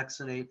we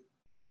vaccinate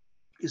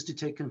is to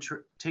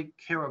take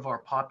care of our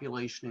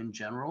population in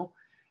general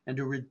and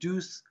to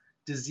reduce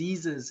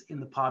diseases in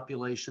the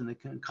population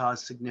that can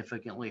cause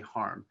significantly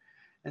harm.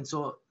 And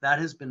so that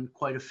has been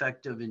quite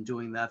effective in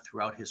doing that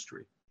throughout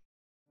history.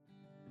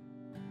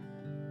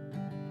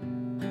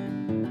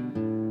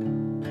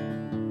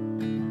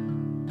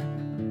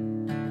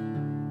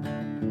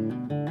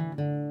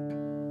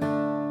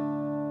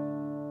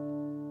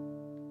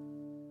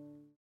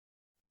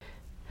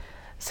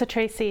 So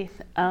Tracy,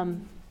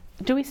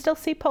 do we still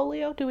see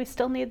polio? Do we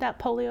still need that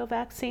polio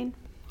vaccine?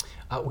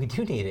 We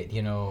do need it,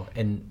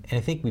 and I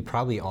think we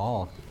probably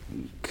all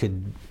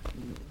could,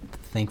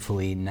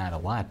 thankfully not a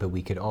lot, but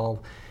we could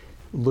all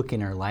look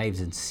in our lives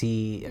and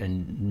see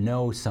and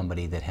know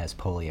somebody that has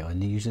polio,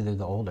 and usually they're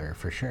the older,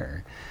 for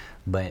sure.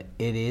 But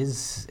it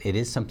is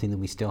something that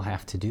we still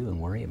have to do and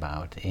worry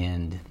about.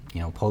 And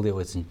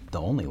polio isn't the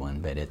only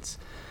one, but it's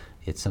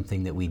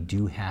something that we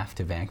do have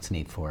to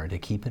vaccinate for to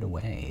keep it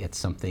away. It's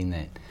something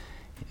that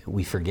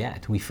we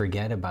forget. We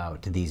forget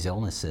about these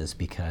illnesses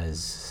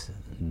because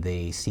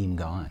they seem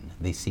gone.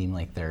 They seem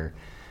like they're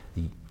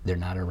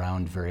not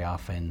around very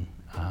often,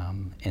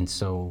 and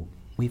so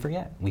we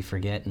forget. We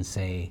forget and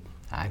say,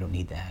 I don't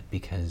need that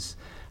because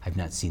I've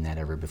not seen that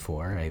ever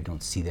before. I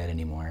don't see that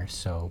anymore.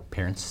 So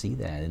parents see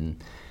that,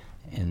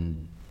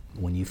 and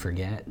when you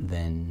forget,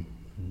 then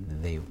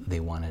they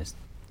want to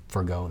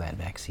forgo that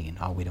vaccine.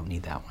 Oh, we don't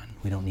need that one.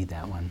 We don't need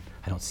that one.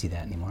 I don't see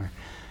that anymore.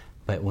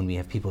 But when we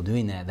have people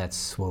doing that,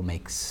 that's what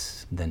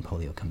makes then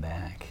polio come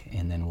back,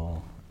 and then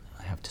we'll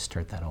have to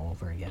start that all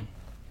over again.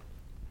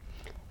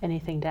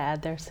 Anything to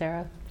add there,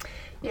 Sarah?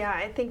 Yeah,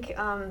 I think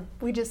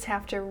we just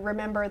have to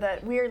remember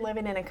that we are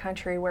living in a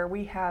country where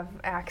we have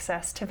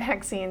access to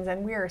vaccines,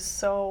 and we are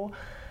so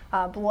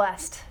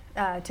blessed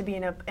to be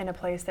in a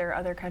place. There are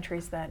other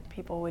countries that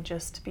people would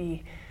just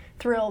be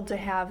thrilled to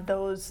have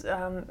those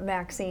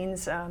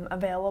vaccines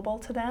available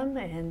to them,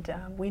 and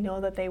we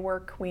know that they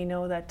work. We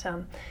know that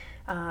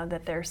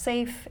that they're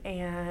safe,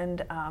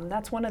 and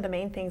that's one of the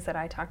main things that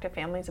I talk to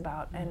families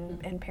about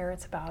and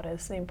parents about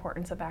is the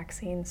importance of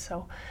vaccines.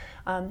 So,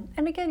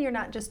 and again, you're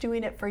not just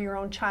doing it for your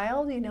own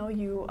child. You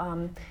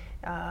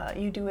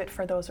do it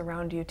for those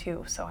around you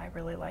too. So I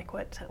really like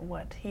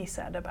what he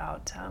said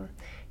about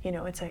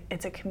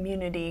it's a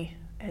community.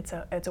 It's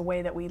a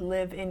way that we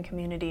live in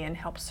community and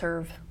help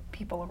serve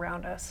people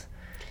around us.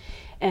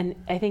 And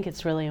I think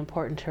it's really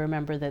important to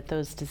remember that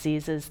those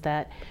diseases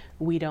that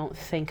we don't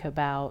think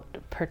about,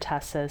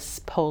 pertussis,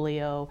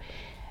 polio,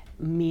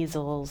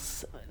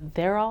 measles,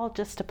 they're all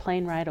just a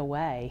plane ride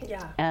away.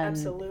 Yeah,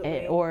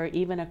 absolutely. Or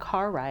even a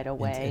car ride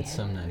away. And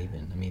some not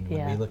even. I mean,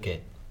 when we look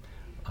at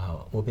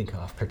whooping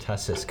cough,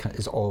 pertussis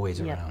is always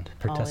around.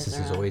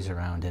 Pertussis is always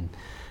around,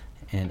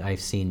 and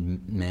I've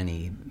seen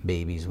many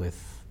babies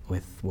with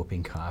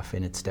whooping cough,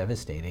 and it's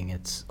devastating.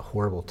 It's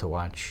horrible to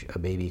watch a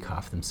baby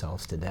cough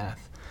themselves to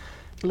death.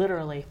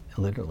 Literally,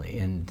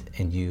 and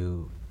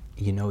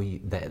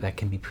that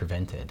can be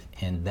prevented,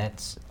 and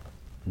that's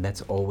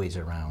always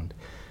around.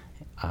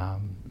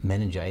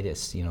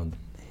 Meningitis,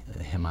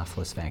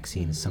 Haemophilus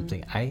vaccine is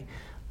something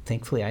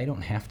thankfully I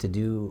don't have to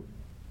do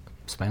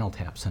spinal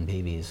taps on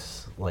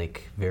babies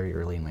like very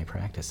early in my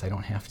practice. I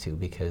don't have to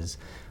because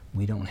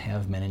we don't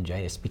have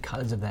meningitis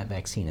because of that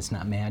vaccine. It's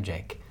not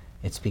magic.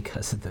 It's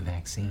because of the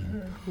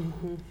vaccine,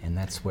 and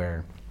that's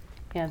where.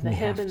 Yeah, the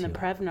Hib and the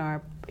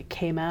Prevnar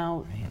came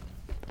out.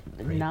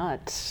 Right.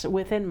 Not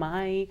within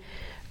my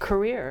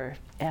career.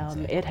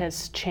 Exactly. It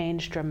has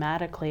changed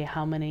dramatically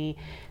how many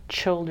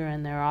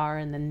children there are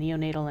in the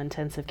neonatal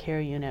intensive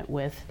care unit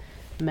with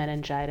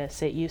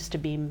meningitis. It used to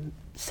be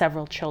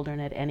several children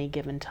at any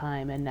given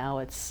time, and now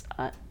it's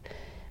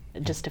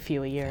just a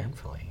few a year.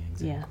 Thankfully,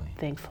 exactly. Yeah,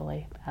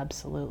 thankfully,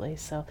 absolutely.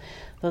 So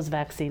those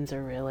vaccines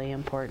are really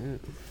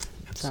important.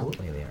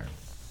 Absolutely, they are.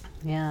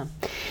 Yeah.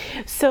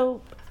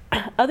 So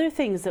other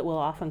things that will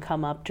often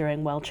come up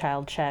during well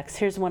child checks.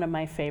 Here's one of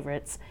my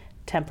favorites,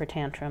 temper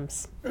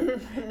tantrums.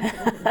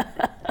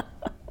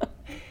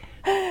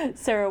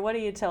 Sarah, what do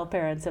you tell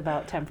parents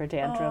about temper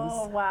tantrums?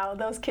 Oh wow,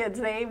 those kids,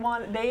 they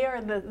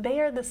are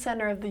the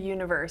center of the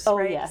universe, oh,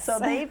 right? Yes. So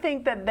they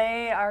think that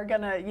they are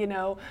gonna,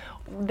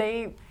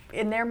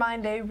 in their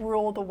mind they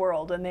rule the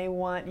world, and they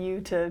want you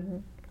to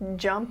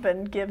jump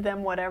and give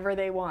them whatever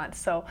they want.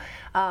 So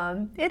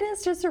it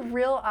is just a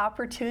real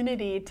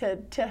opportunity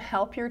to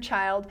help your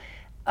child,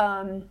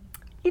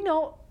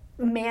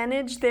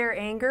 manage their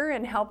anger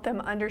and help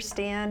them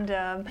understand,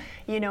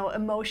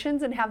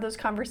 emotions and have those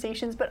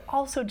conversations, but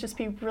also just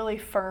be really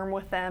firm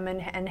with them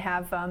and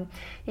have,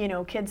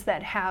 kids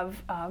that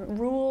have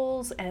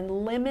rules and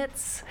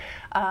limits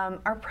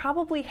are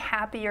probably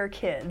happier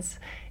kids.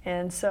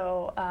 And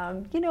so,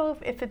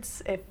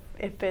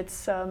 if it's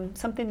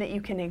something that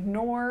you can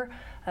ignore,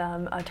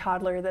 a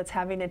toddler that's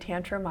having a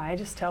tantrum, I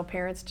just tell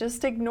parents,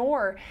 just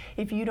ignore.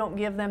 If you don't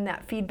give them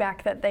that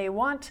feedback that they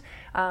want,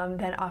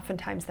 then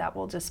oftentimes that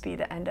will just be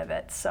the end of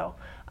it. So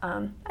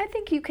I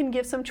think you can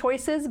give some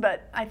choices,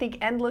 but I think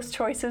endless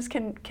choices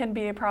can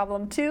be a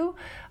problem too.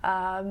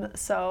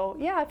 So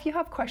yeah, if you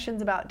have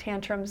questions about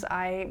tantrums,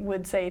 I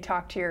would say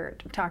talk to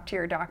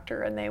your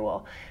doctor, and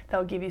they'll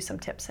give you some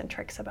tips and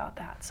tricks about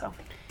that. So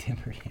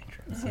temper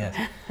tantrums,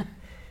 yes.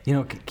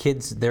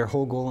 Kids, their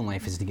whole goal in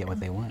life is to get what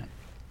they want.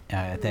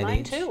 At that Mine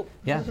age, too.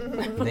 Yeah.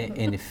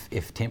 And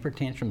if temper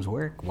tantrums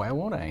work, why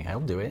won't I? I'll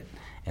do it.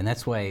 And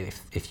that's why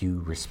if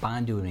you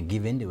respond to it and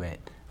give into it,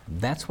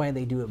 that's why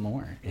they do it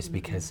more. Is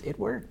because it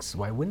works.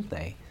 Why wouldn't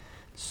they?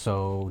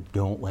 So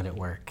don't let it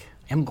work.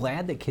 I'm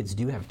glad that kids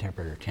do have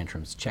temper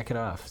tantrums. Check it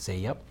off. Say,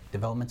 yep,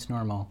 development's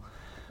normal.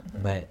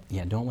 But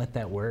yeah, don't let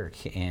that work,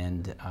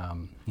 and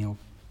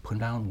put them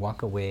down,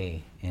 walk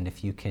away, and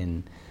if you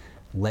can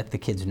let the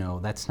kids know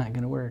that's not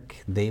going to work,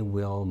 they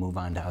will move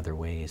on to other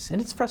ways.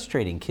 And it's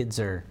frustrating. Kids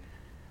they're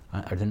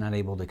not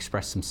able to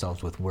express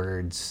themselves with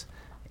words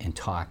and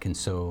talk, and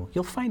so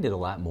you'll find it a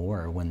lot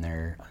more when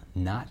they're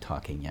not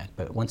talking yet.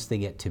 But once they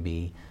get to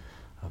be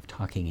of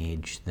talking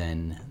age,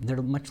 then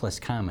they're much less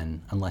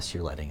common unless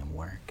you're letting them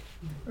work.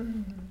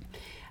 Mm-hmm.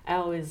 I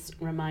always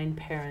remind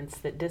parents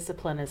that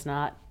discipline is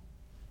not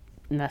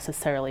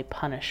necessarily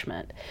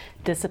punishment.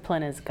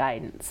 Discipline is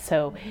guidance.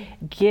 So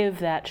give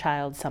that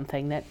child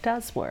something that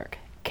does work.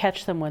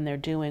 Catch them when they're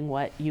doing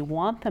what you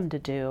want them to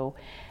do,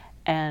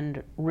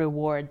 and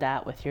reward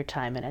that with your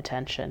time and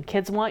attention.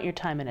 Kids want your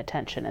time and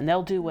attention, and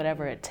they'll do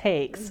whatever it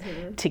takes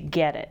to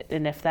get it.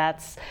 And if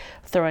that's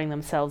throwing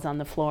themselves on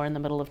the floor in the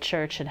middle of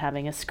church and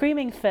having a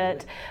screaming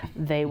fit,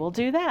 they will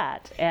do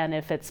that. And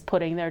if it's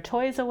putting their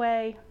toys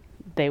away,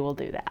 they will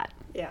do that.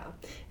 Yeah,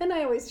 and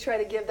I always try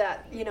to give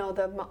that,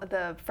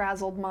 the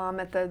frazzled mom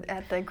at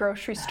the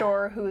grocery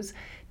store who's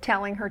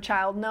telling her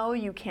child, no,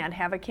 you can't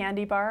have a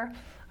candy bar.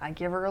 I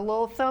give her a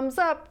little thumbs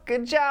up.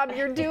 Good job,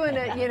 you're doing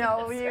it.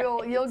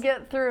 You'll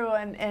get through,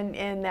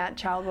 and that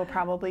child will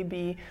probably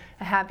be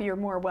a happier,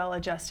 more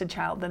well-adjusted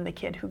child than the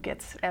kid who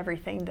gets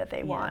everything that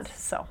they want.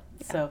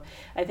 So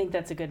I think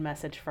that's a good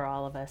message for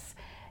all of us.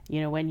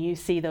 When you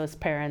see those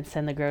parents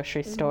in the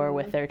grocery store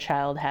with their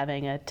child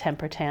having a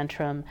temper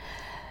tantrum,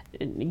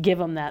 give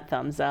them that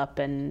thumbs up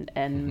and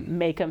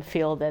make them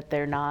feel that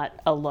they're not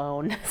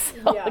alone,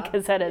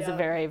 because that is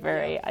very,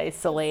 very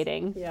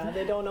isolating. Yeah,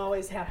 they don't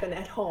always happen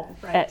at home,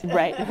 right?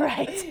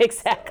 Right,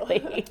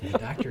 exactly. The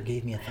doctor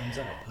gave me a thumbs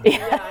up.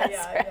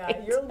 Yeah.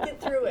 You'll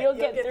get through it. You'll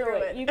get through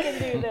it. You can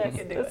do this. You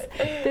can do it.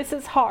 This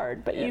is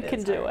hard, but you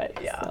can do it.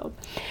 Yeah. So.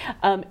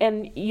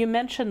 And you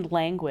mentioned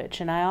language,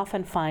 and I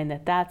often find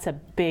that that's a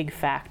big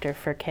factor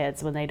for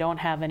kids when they don't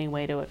have any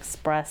way to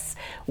express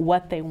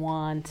what they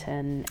want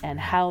and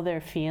how they're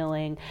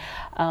feeling.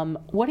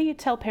 What do you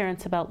tell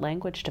parents about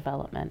language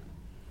development?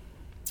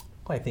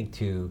 Well, I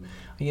think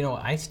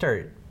I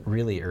start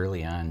really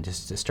early on,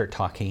 just to start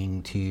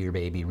talking to your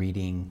baby,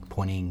 reading,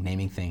 pointing,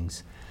 naming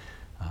things,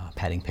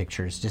 patting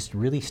pictures, just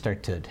really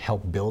start to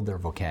help build their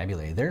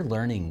vocabulary. They're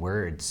learning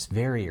words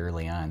very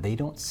early on. They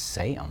don't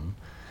say them,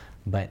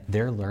 but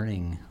they're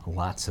learning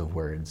lots of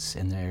words,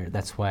 and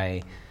that's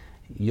why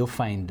you'll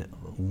find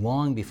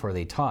long before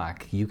they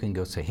talk, you can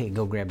go say, hey,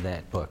 go grab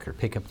that book or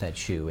pick up that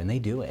shoe, and they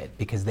do it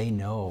because they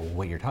know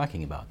what you're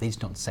talking about. They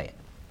just don't say it.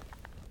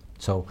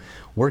 So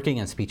working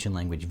on speech and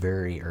language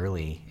very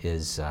early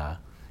is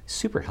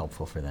super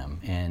helpful for them,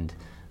 and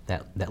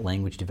that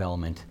language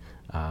development,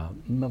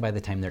 by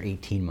the time they're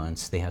 18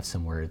 months, they have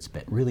some words,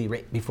 but really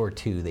right before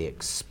 2, they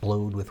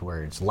explode with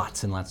words,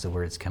 lots and lots of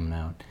words coming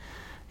out.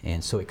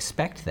 And so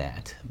expect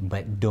that,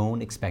 but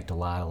don't expect a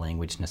lot of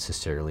language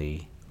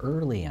necessarily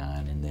early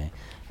on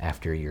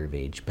after a year of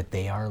age, but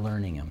they are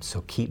learning them,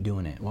 so keep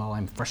doing it. Well,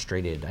 I'm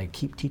frustrated. I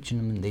keep teaching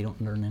them and they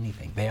don't learn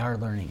anything. They are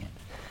learning it.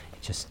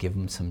 Just give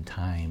them some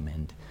time,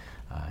 and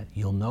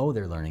you'll know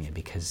they're learning it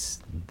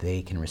because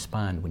they can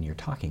respond when you're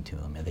talking to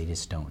them, and they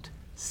just don't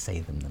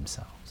say them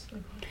themselves.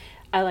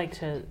 I like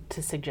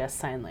to suggest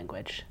sign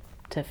language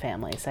to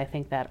families. I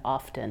think that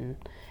often,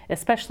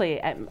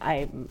 especially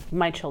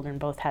my children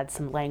both had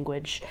some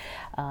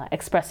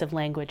expressive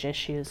language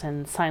issues,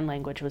 and sign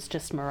language was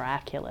just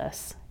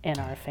miraculous in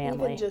our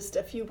family. Even just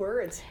a few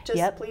words,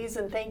 please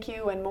and thank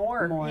you and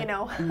more.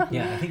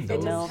 Yeah, I think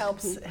it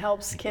just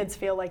helps kids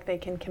feel like they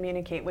can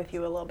communicate with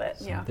you a little bit.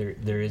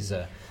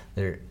 So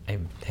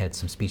I've had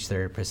some speech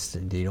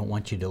therapists, they don't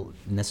want you to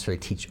necessarily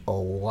teach a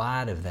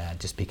lot of that,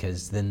 just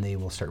because then they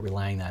will start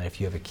relying on it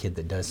if you have a kid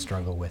that does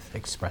struggle with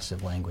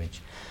expressive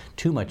language.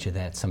 Too much of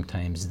that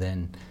sometimes,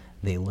 then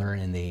they learn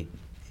and they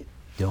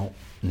don't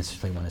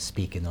necessarily want to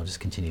speak, and they'll just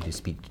continue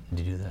to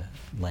do the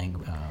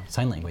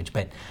sign language.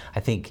 But I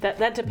think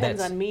that depends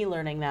on me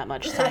learning that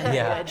much sign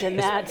language, and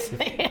that's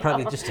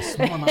probably just a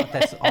small amount.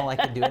 That's all I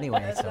could do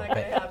anyway.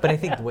 But I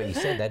think what you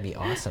said, that'd be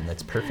awesome.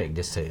 That's perfect,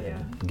 just to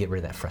get rid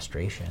of that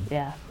frustration.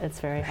 Yeah,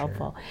 it's very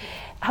helpful.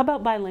 How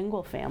about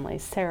bilingual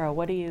families, Sarah?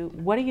 What do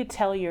you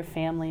tell your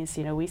families?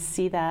 We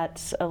see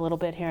that a little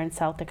bit here in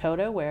South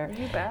Dakota, where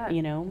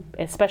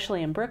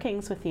especially in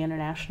Brookings with the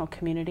international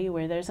community,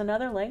 where there's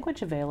another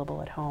language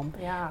available at home.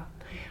 Yeah,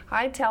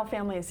 I tell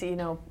families,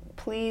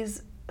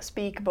 please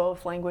speak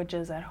both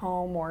languages at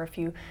home, or if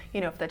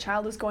if the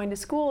child is going to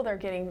school, they're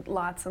getting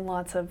lots and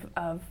lots of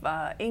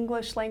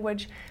English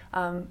language.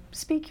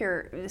 Speak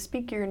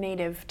your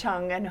native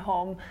tongue at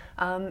home.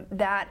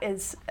 That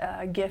is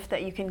a gift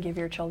that you can give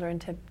your children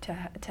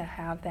to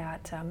have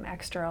that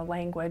extra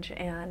language.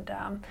 And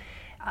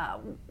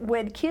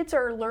when kids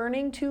are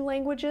learning 2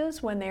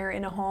 languages, when they're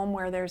in a home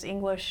where there's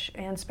English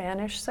and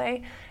Spanish,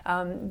 say,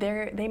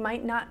 they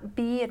might not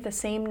be at the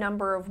same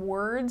number of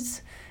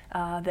words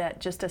that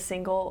just a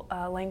single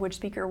language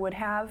speaker would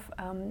have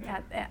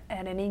at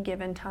any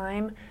given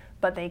time.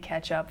 but they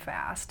catch up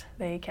fast.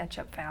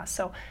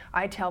 So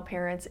I tell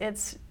parents,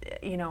 it's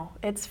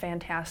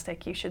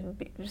fantastic. You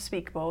should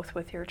speak both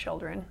with your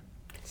children.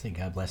 Say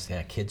God bless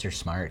that. Kids are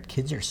smart.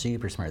 Kids are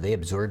super smart. They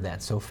absorb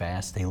that so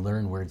fast. They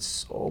learn words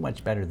so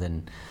much better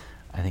than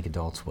I think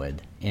adults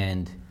would.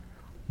 And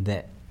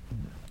that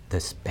the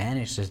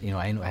Spanish, I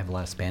have a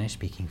lot of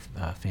Spanish-speaking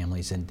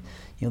families, and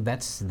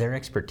that's their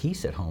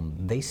expertise at home.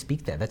 They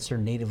speak that. That's their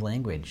native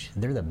language.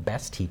 They're the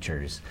best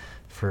teachers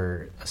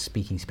for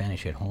speaking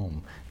Spanish at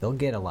home. They'll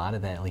get a lot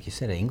of that, like you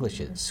said,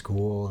 English at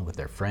school and with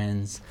their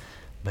friends.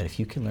 But if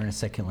you can learn a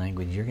second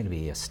language, you're going to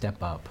be a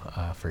step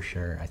up for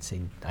sure. I'd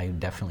say I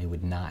definitely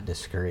would not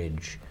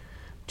discourage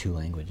 2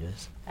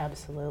 languages.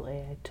 Absolutely,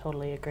 I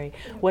totally agree.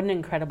 What an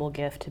incredible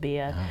gift to be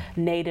a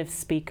native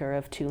speaker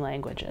of 2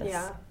 languages.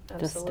 Yeah, absolutely.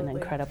 Just an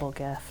incredible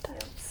gift.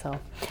 Yeah.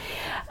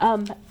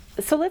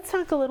 So let's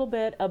talk a little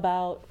bit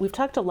about, we've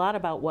talked a lot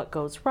about what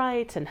goes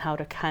right and how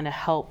to kind of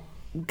help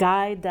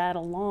guide that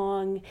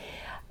along.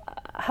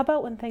 How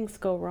about when things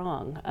go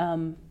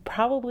wrong?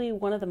 Probably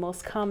one of the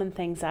most common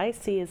things I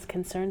see is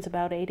concerns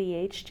about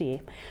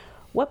ADHD.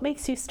 What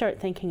makes you start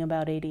thinking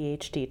about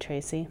ADHD,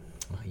 Tracy?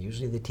 Well,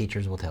 usually the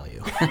teachers will tell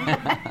you.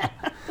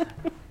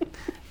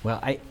 Well,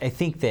 I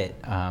think that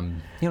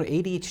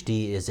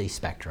ADHD is a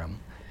spectrum.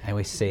 I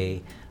always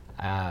say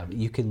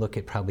you can look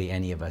at probably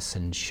any of us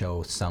and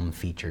show some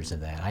features of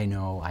that. I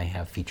know I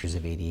have features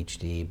of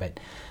ADHD, but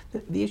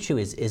the issue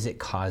is it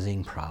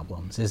causing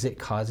problems? Is it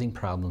causing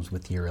problems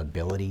with your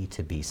ability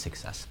to be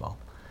successful?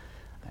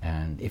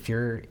 And if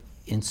you're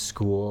in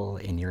school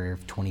and you're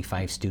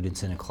 25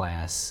 students in a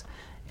class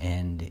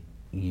and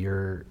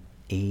your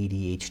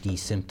ADHD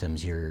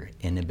symptoms, your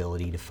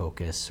inability to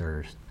focus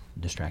or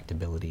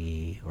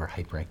distractibility or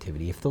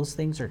hyperactivity, if those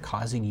things are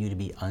causing you to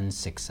be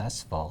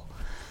unsuccessful,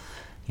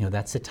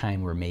 that's a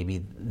time where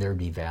maybe there'd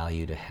be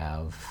value to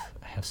have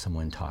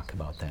someone talk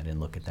about that and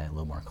look at that a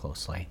little more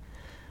closely.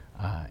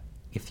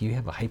 If you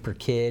have a hyper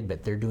kid,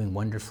 but they're doing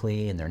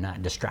wonderfully and they're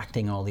not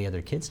distracting all the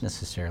other kids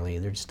necessarily,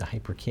 they're just a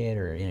hyper kid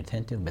or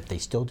inattentive, but they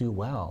still do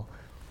well,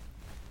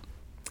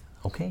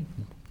 okay.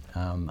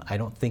 I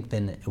don't think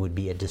then it would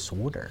be a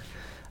disorder.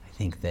 I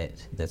think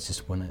that's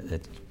just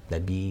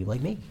that'd be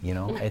like me,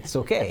 it's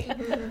okay.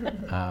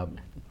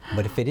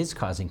 But if it is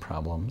causing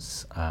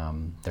problems,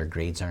 their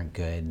grades aren't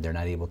good, they're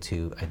not able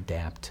to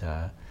adapt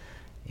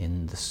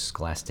in the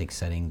scholastic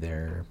setting,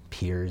 their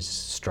peers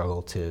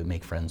struggle to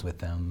make friends with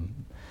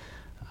them,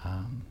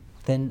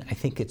 then I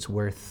think it's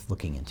worth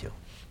looking into.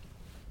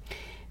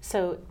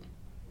 So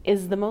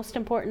is the most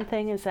important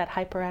thing is that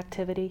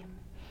hyperactivity?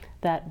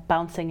 That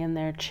bouncing in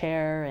their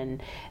chair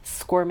and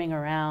squirming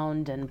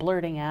around and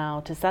blurting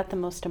out, is that the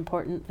most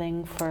important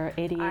thing for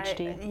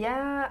ADHD?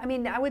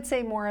 I would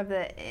say more of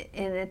the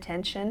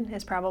inattention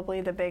is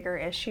probably the bigger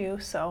issue.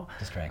 So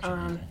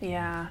distraction.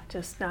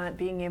 Just not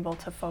being able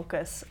to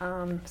focus.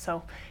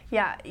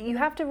 You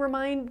have to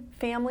remind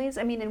families.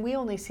 And we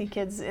only see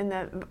kids in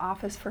the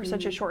office for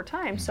such a short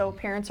time. So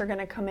parents are going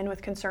to come in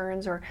with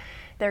concerns, or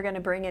they're going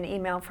to bring an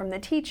email from the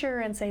teacher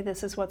and say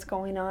this is what's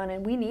going on,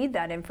 and we need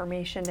that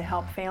information to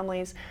help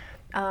families.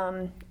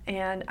 And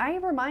I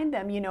remind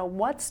them,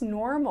 what's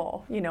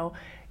normal.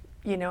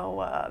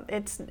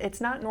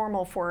 It's not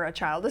normal for a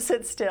child to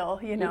sit still.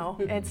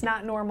 It's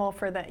not normal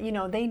for that.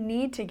 They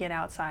need to get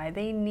outside.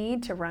 They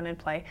need to run and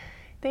play.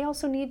 They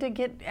also need to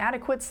get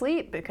adequate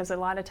sleep, because a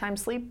lot of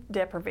times sleep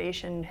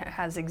deprivation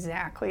has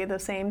exactly the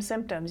same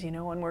symptoms.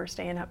 When we're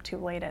staying up too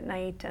late at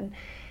night and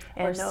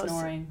or those,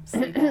 snoring,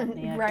 sleep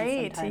apnea.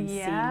 Right,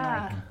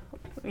 yeah.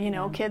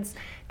 Kids,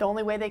 the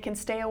only way they can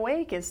stay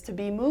awake is to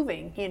be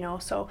moving,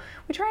 so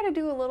we try to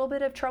do a little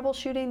bit of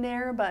troubleshooting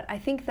there, but I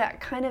think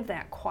that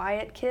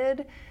quiet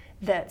kid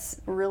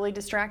that's really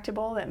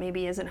distractible, that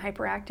maybe isn't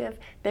hyperactive,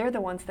 they're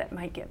the ones that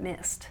might get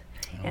missed.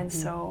 And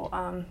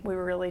so we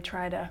really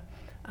try to,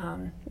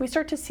 we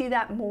start to see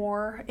that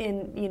more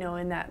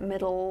in that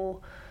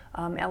middle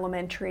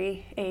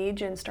elementary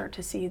age, and start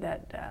to see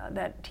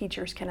that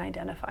teachers can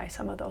identify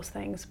some of those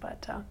things.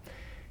 But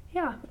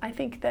I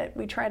think that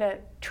we try to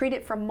treat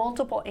it from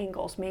multiple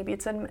angles. Maybe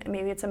it's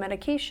a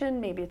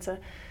medication. Maybe it's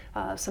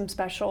some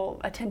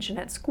special attention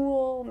at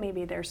school.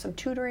 Maybe there's some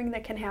tutoring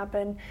that can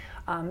happen.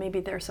 Maybe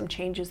there's some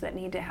changes that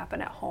need to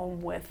happen at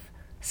home with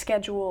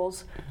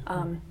schedules.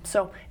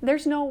 So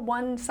there's no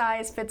one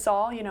size fits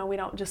all. We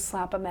don't just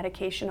slap a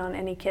medication on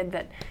any kid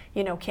that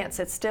can't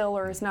sit still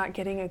or is not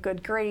getting a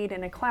good grade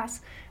in a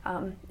class.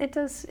 It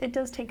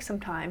does take some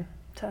time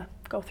to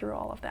go through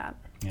all of that.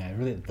 Yeah,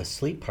 really, the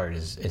sleep part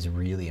is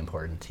really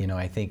important.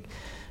 I think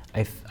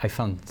I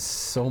found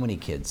so many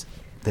kids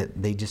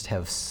that they just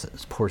have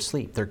poor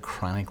sleep. They're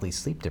chronically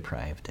sleep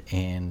deprived,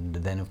 and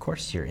then of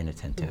course you're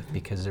inattentive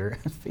because they're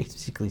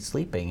basically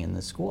sleeping in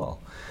the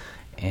school.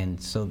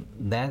 And so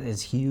that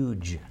is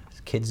huge.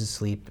 Kids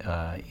asleep,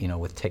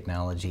 with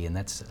technology, and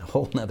that's a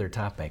whole nother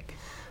topic.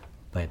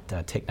 But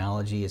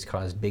technology has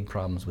caused big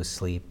problems with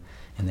sleep,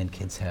 and then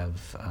kids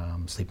have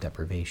sleep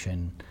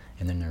deprivation,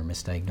 and then they're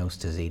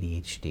misdiagnosed as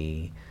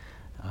ADHD,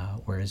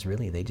 whereas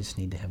really they just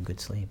need to have good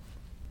sleep.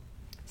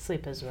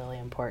 Sleep is really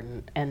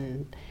important,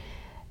 and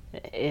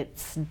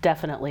it's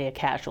definitely a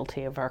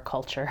casualty of our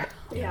culture.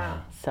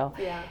 Yeah. So,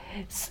 Yeah.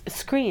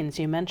 Screens,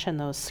 you mentioned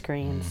those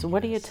screens.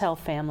 What do you tell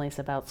families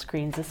about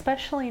screens,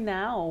 especially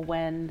now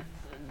when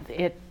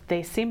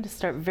they seem to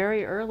start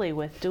very early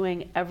with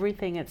doing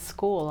everything at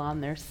school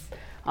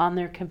on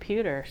their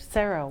computer?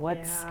 Sarah,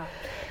 what's... Yeah.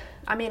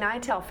 I mean, I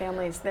tell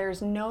families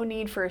there's no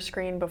need for a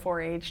screen before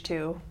age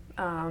 2.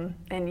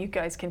 And you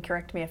guys can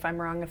correct me if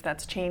I'm wrong, if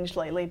that's changed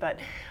lately, but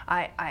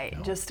I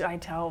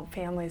tell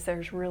families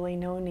there's really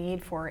no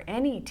need for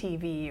any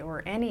TV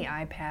or any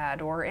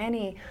iPad or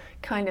any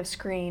kind of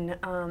screen.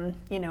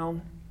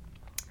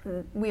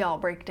 We all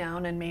break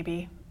down and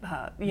maybe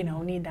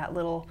need that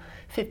little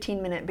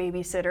 15-minute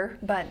babysitter,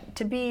 but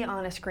to be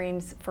on a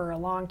screen for a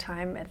long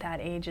time at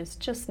that age is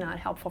just not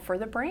helpful for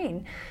the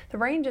brain. The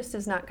brain just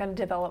is not going to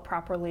develop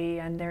properly,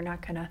 and they're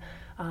not going to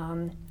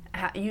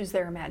use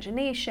their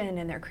imagination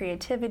and their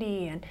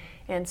creativity,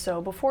 and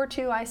so before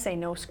 2 I say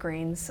no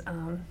screens,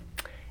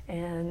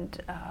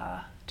 and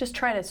just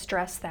try to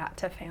stress that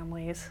to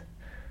families.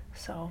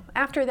 So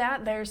after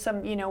that, there's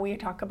some, we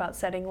talk about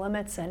setting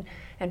limits and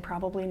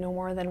probably no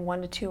more than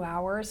 1 to 2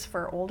 hours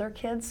for older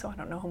kids. So I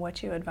don't know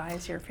what you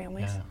advise your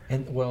families. Yeah.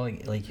 And well,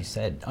 like you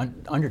said,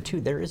 under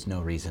 2, there is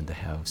no reason to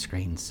have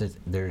screens.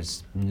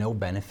 There's no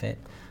benefit,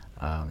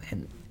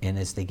 and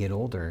as they get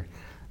older,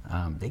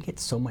 they get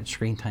so much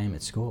screen time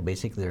at school.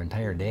 Basically, their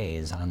entire day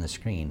is on the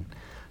screen.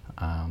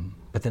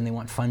 But then they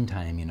want fun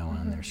time,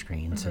 on their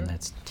screens, and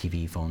that's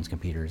TV, phones,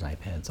 computers,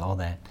 iPads, all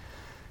that.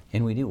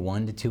 And we do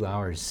 1 to 2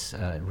 hours,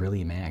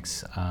 really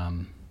max.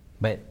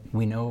 But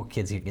we know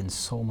kids are getting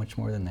so much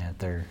more than that.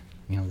 They're,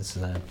 this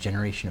is a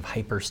generation of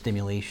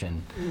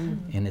hyper-stimulation,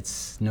 and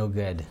it's no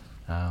good.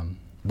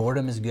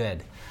 Boredom is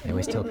good. I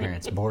always tell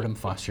parents, boredom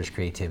fosters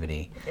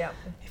creativity. Yep.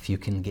 If you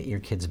can get your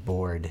kids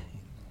bored,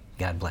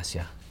 God bless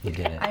you. You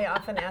did it. I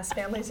often ask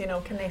families,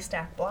 can they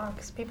stack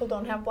blocks? People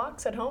don't have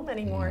blocks at home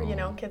anymore.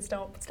 No. Kids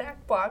don't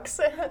stack blocks.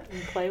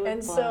 And play with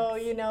and blocks. so,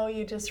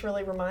 you just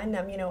really remind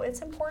them, it's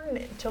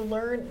important to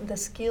learn the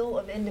skill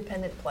of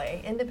independent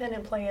play.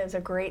 Independent play is a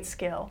great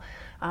skill.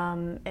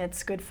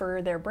 It's good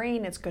for their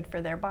brain, it's good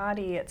for their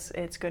body,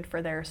 it's good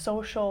for their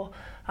social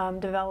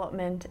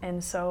development.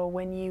 And so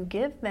when you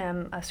give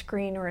them a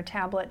screen or a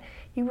tablet,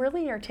 you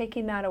really are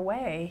taking that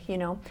away,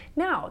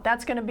 Now,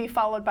 that's going to be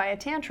followed by a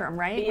tantrum,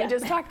 right? Yeah. We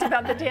just talked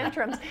about the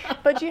tantrums.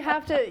 But you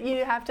have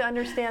to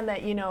understand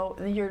that,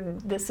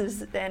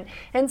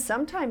 and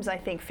sometimes I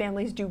think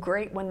families do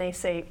great when they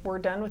say, we're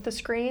done with the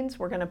screens,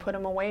 we're going to put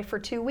them away for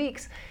 2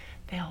 weeks.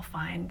 They'll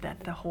find that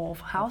the whole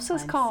house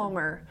is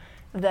calmer,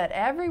 that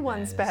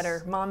everyone's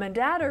better, mom and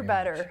dad are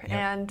better, Yep.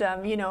 and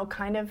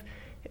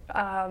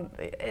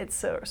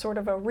it's a sort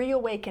of a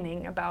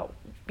reawakening about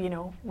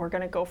we're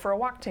going to go for a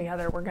walk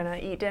together, we're going to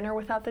eat dinner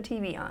without the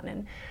TV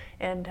on,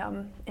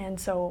 and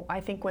so I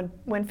think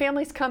when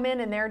families come in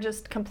and they're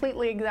just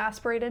completely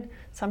exasperated,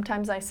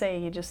 sometimes I say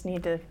you just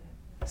need to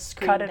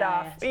cut it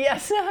off.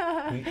 Yes.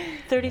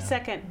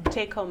 30-second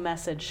take-home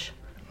message.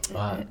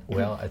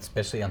 Well,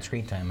 especially on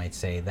screen time, I'd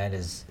say that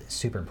is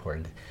super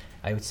important.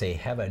 I would say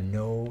have a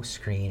no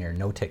screen or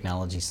no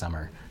technology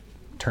summer.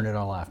 Turn it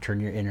all off.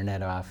 Turn your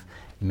internet off.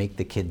 Make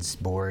the kids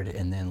bored,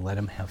 and then let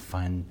them have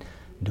fun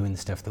doing the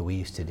stuff that we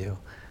used to do.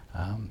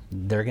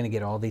 They're going to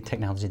get all the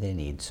technology they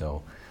need.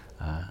 So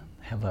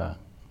have a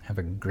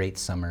great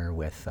summer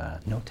with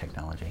no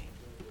technology.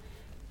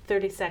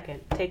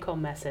 30-second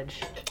take-home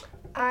message.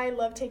 I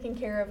love taking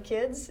care of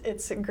kids.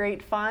 It's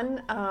great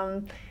fun.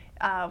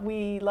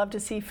 We love to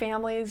see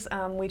families.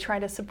 We try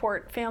to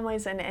support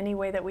families in any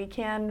way that we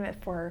can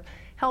for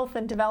health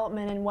and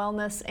development and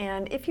wellness.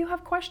 And if you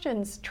have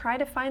questions, try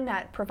to find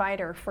that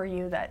provider for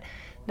you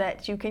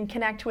that you can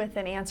connect with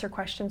and answer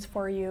questions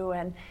for you.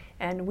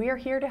 And we are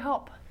here to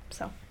help.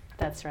 So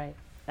That's right.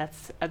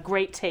 That's a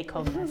great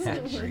take-home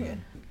message. Very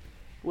good.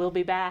 We'll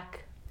be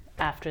back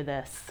after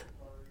this.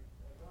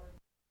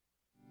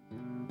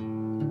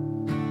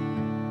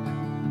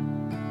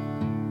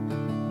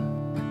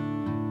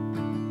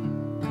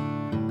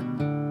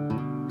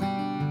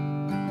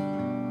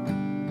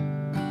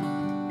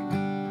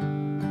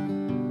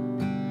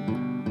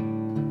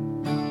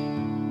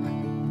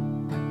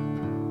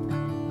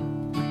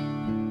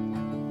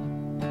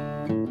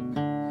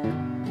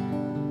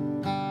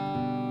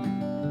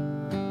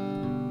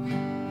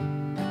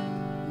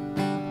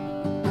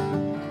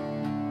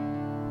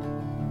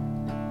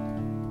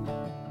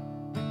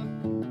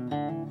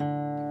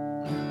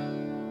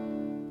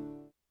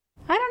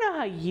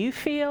 How you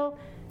feel,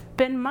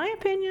 but in my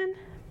opinion,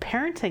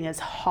 parenting is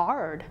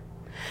hard.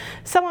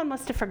 Someone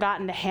must have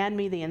forgotten to hand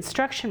me the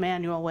instruction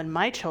manual when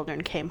my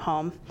children came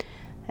home.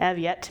 I have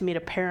yet to meet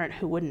a parent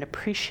who wouldn't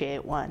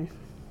appreciate one.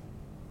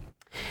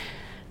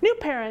 New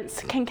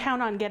parents can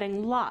count on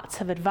getting lots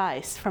of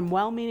advice from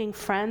well-meaning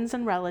friends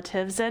and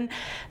relatives, and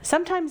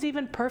sometimes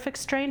even perfect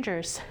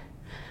strangers.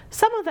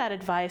 Some of that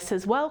advice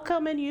is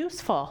welcome and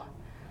useful.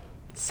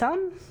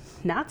 Some,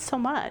 not so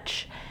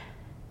much.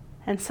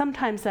 And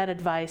sometimes that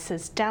advice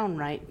is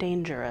downright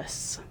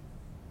dangerous.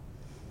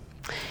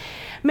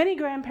 Many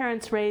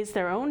grandparents raise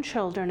their own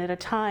children at a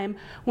time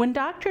when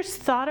doctors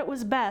thought it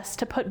was best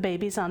to put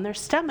babies on their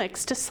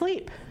stomachs to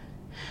sleep.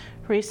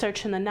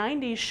 Research in the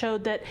 90s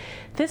showed that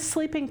this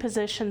sleeping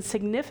position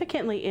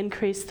significantly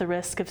increased the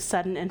risk of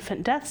sudden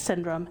infant death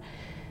syndrome,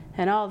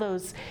 and all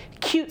those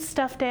cute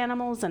stuffed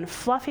animals and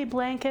fluffy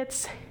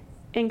blankets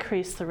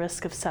increased the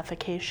risk of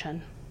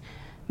suffocation.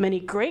 Many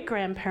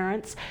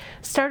great-grandparents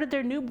started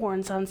their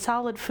newborns on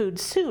solid food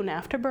soon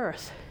after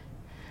birth.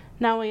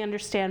 Now we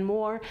understand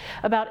more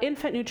about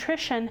infant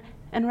nutrition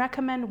and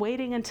recommend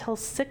waiting until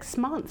 6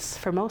 months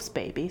for most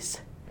babies.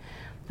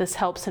 This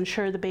helps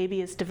ensure the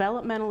baby is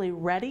developmentally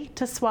ready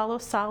to swallow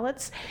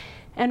solids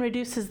and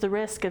reduces the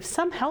risk of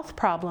some health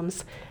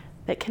problems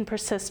that can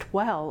persist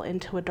well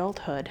into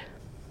adulthood.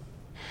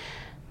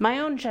 My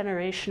own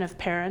generation of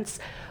parents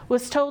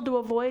was told to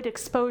avoid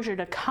exposure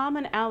to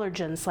common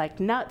allergens like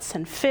nuts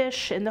and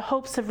fish in the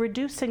hopes of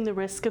reducing the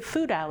risk of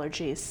food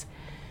allergies.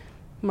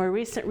 More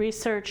recent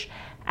research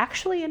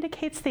actually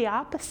indicates the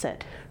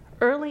opposite.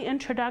 Early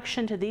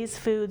introduction to these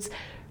foods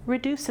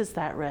reduces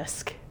that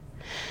risk.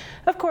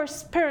 Of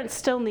course, parents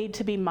still need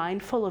to be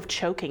mindful of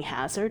choking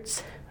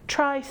hazards.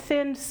 Try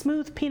thin,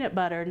 smooth peanut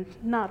butter,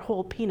 not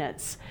whole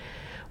peanuts.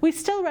 We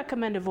still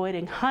recommend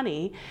avoiding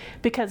honey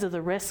because of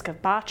the risk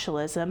of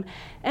botulism,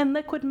 and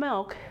liquid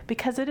milk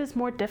because it is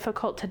more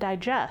difficult to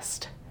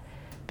digest.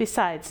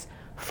 Besides,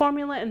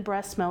 formula and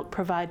breast milk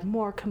provide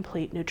more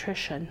complete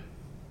nutrition.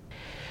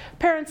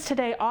 Parents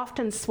today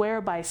often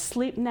swear by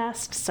sleep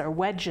nests or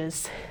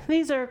wedges.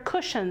 These are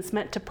cushions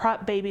meant to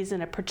prop babies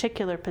in a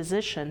particular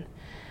position.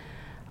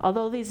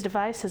 Although these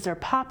devices are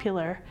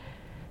popular,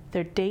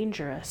 they're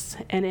dangerous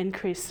and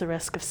increase the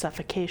risk of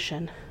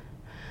suffocation.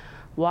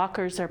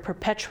 Walkers are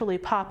perpetually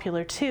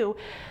popular too,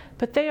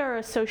 but they are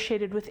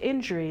associated with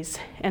injuries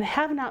and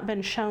have not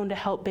been shown to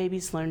help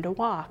babies learn to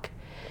walk.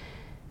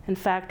 In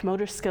fact,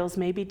 motor skills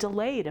may be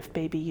delayed if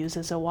baby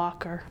uses a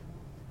walker.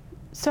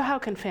 So how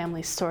can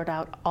families sort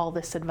out all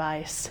this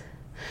advice?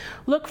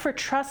 Look for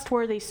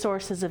trustworthy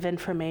sources of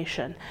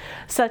information,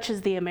 such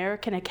as the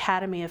American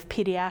Academy of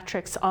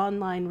Pediatrics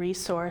online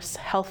resource,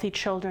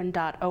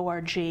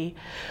 healthychildren.org,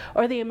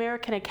 or the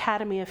American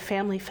Academy of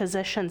Family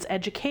Physicians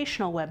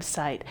educational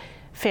website,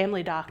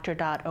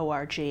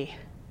 familydoctor.org.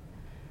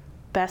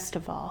 Best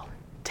of all,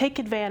 take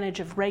advantage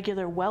of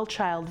regular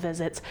well-child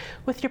visits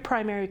with your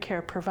primary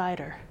care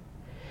provider.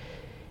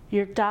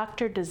 Your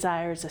doctor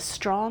desires a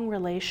strong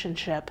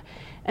relationship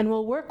and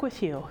will work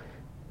with you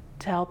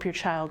to help your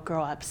child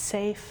grow up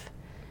safe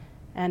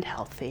and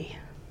healthy.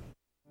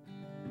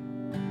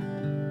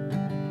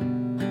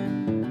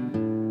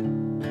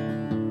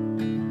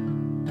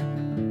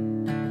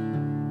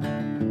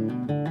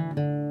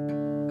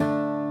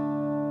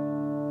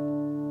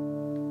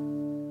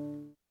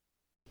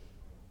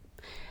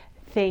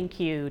 Thank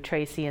you,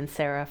 Tracy and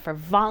Sarah, for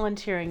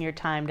volunteering your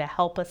time to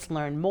help us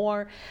learn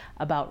more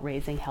about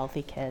raising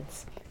healthy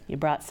kids. You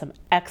brought some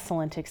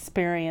excellent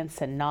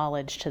experience and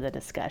knowledge to the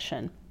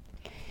discussion.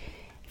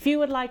 If you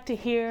would like to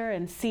hear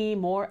and see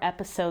more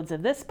episodes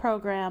of this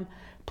program,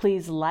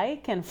 please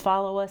like and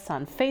follow us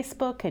on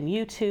Facebook and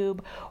YouTube,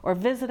 or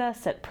visit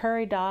us at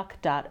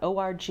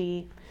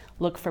prairiedoc.org.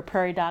 Look for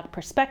Prairie Doc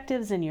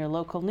Perspectives in your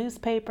local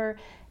newspaper,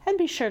 and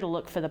be sure to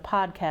look for the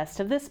podcast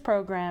of this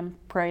program,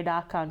 Prairie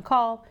Doc On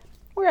Call,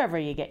 wherever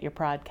you get your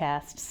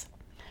podcasts.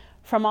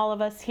 From all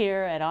of us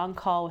here at On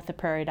Call with the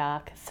Prairie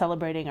Doc,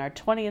 celebrating our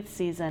 20th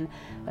season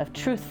of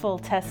truthful,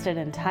 tested,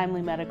 and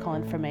timely medical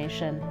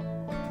information.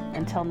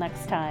 Until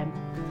next time,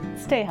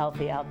 stay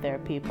healthy out there,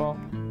 people.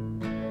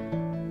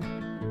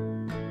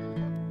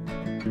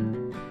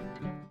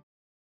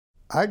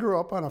 I grew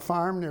up on a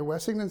farm near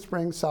Wessington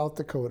Springs, South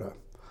Dakota.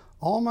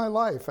 All my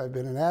life, I've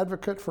been an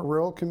advocate for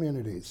rural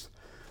communities.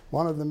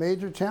 One of the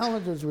major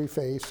challenges we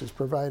face is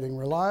providing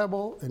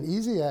reliable and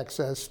easy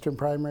access to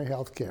primary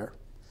health care.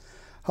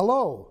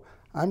 Hello,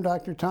 I'm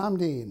Dr. Tom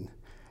Dean.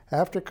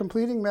 After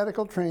completing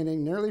medical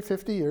training nearly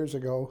 50 years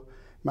ago,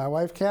 my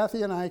wife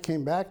Kathy and I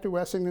came back to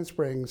Wessington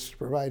Springs to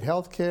provide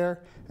health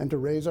care and to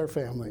raise our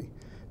family.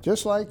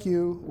 Just like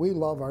you, we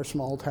love our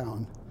small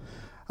town.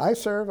 I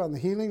serve on the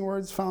Healing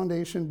Words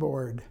Foundation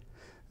board.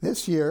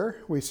 This year,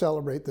 we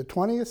celebrate the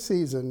 20th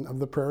season of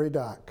the Prairie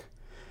Doc.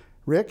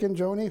 Rick and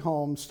Joni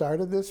Holmes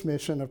started this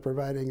mission of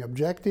providing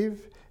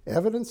objective,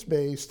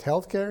 evidence-based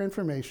healthcare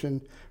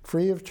information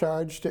free of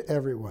charge to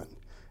everyone,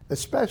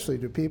 especially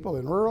to people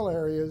in rural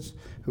areas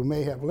who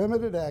may have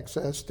limited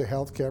access to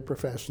healthcare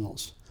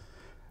professionals.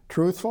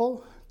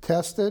 Truthful,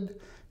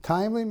 tested,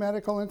 timely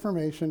medical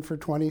information for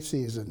 20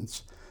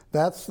 seasons.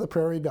 That's the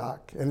Prairie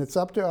Doc, and it's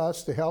up to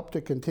us to help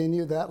to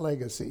continue that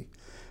legacy.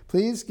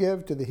 Please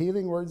give to the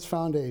Healing Words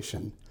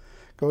Foundation.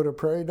 Go to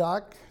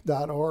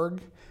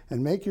prairiedoc.org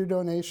and make your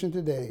donation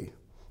today.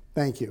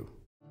 Thank you.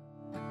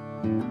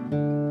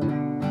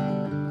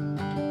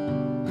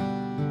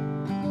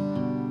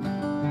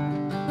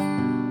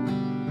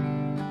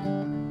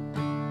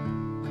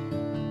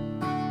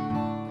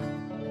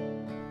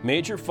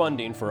 Major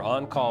funding for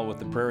On Call with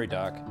the Prairie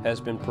Doc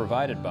has been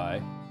provided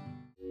by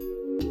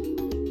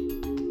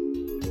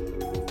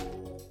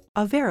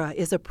Avera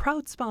is a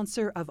proud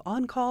sponsor of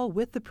On Call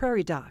with the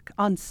Prairie Doc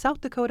on South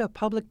Dakota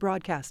Public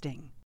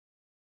Broadcasting.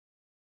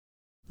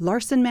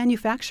 Larson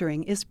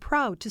Manufacturing is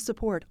proud to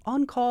support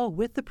On Call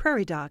with the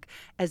Prairie Doc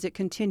as it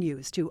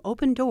continues to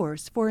open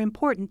doors for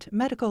important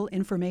medical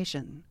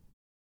information.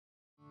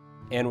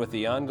 And with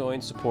the ongoing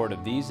support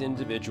of these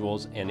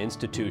individuals and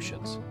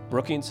institutions,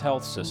 Brookings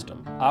Health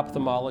System,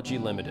 Ophthalmology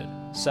Limited,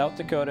 South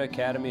Dakota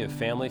Academy of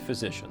Family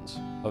Physicians,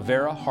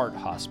 Avera Heart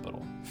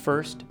Hospital,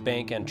 First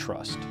Bank and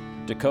Trust,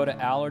 Dakota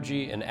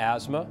Allergy and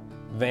Asthma,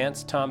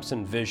 Vance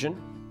Thompson Vision,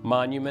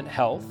 Monument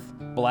Health,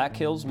 Black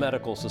Hills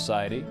Medical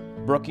Society,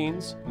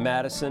 Brookings,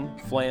 Madison,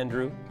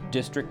 Flandreau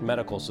District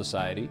Medical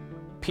Society,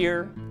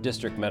 Pierre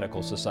District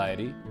Medical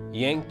Society,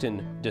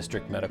 Yankton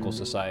District Medical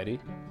Society,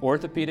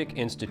 Orthopedic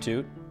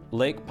Institute,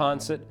 Lake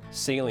Poinsett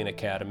Sailing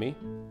Academy,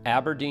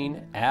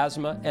 Aberdeen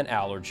Asthma and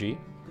Allergy,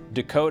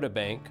 Dakota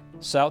Bank,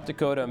 South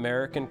Dakota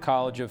American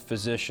College of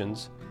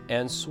Physicians,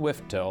 and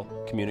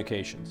Swiftel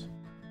Communications.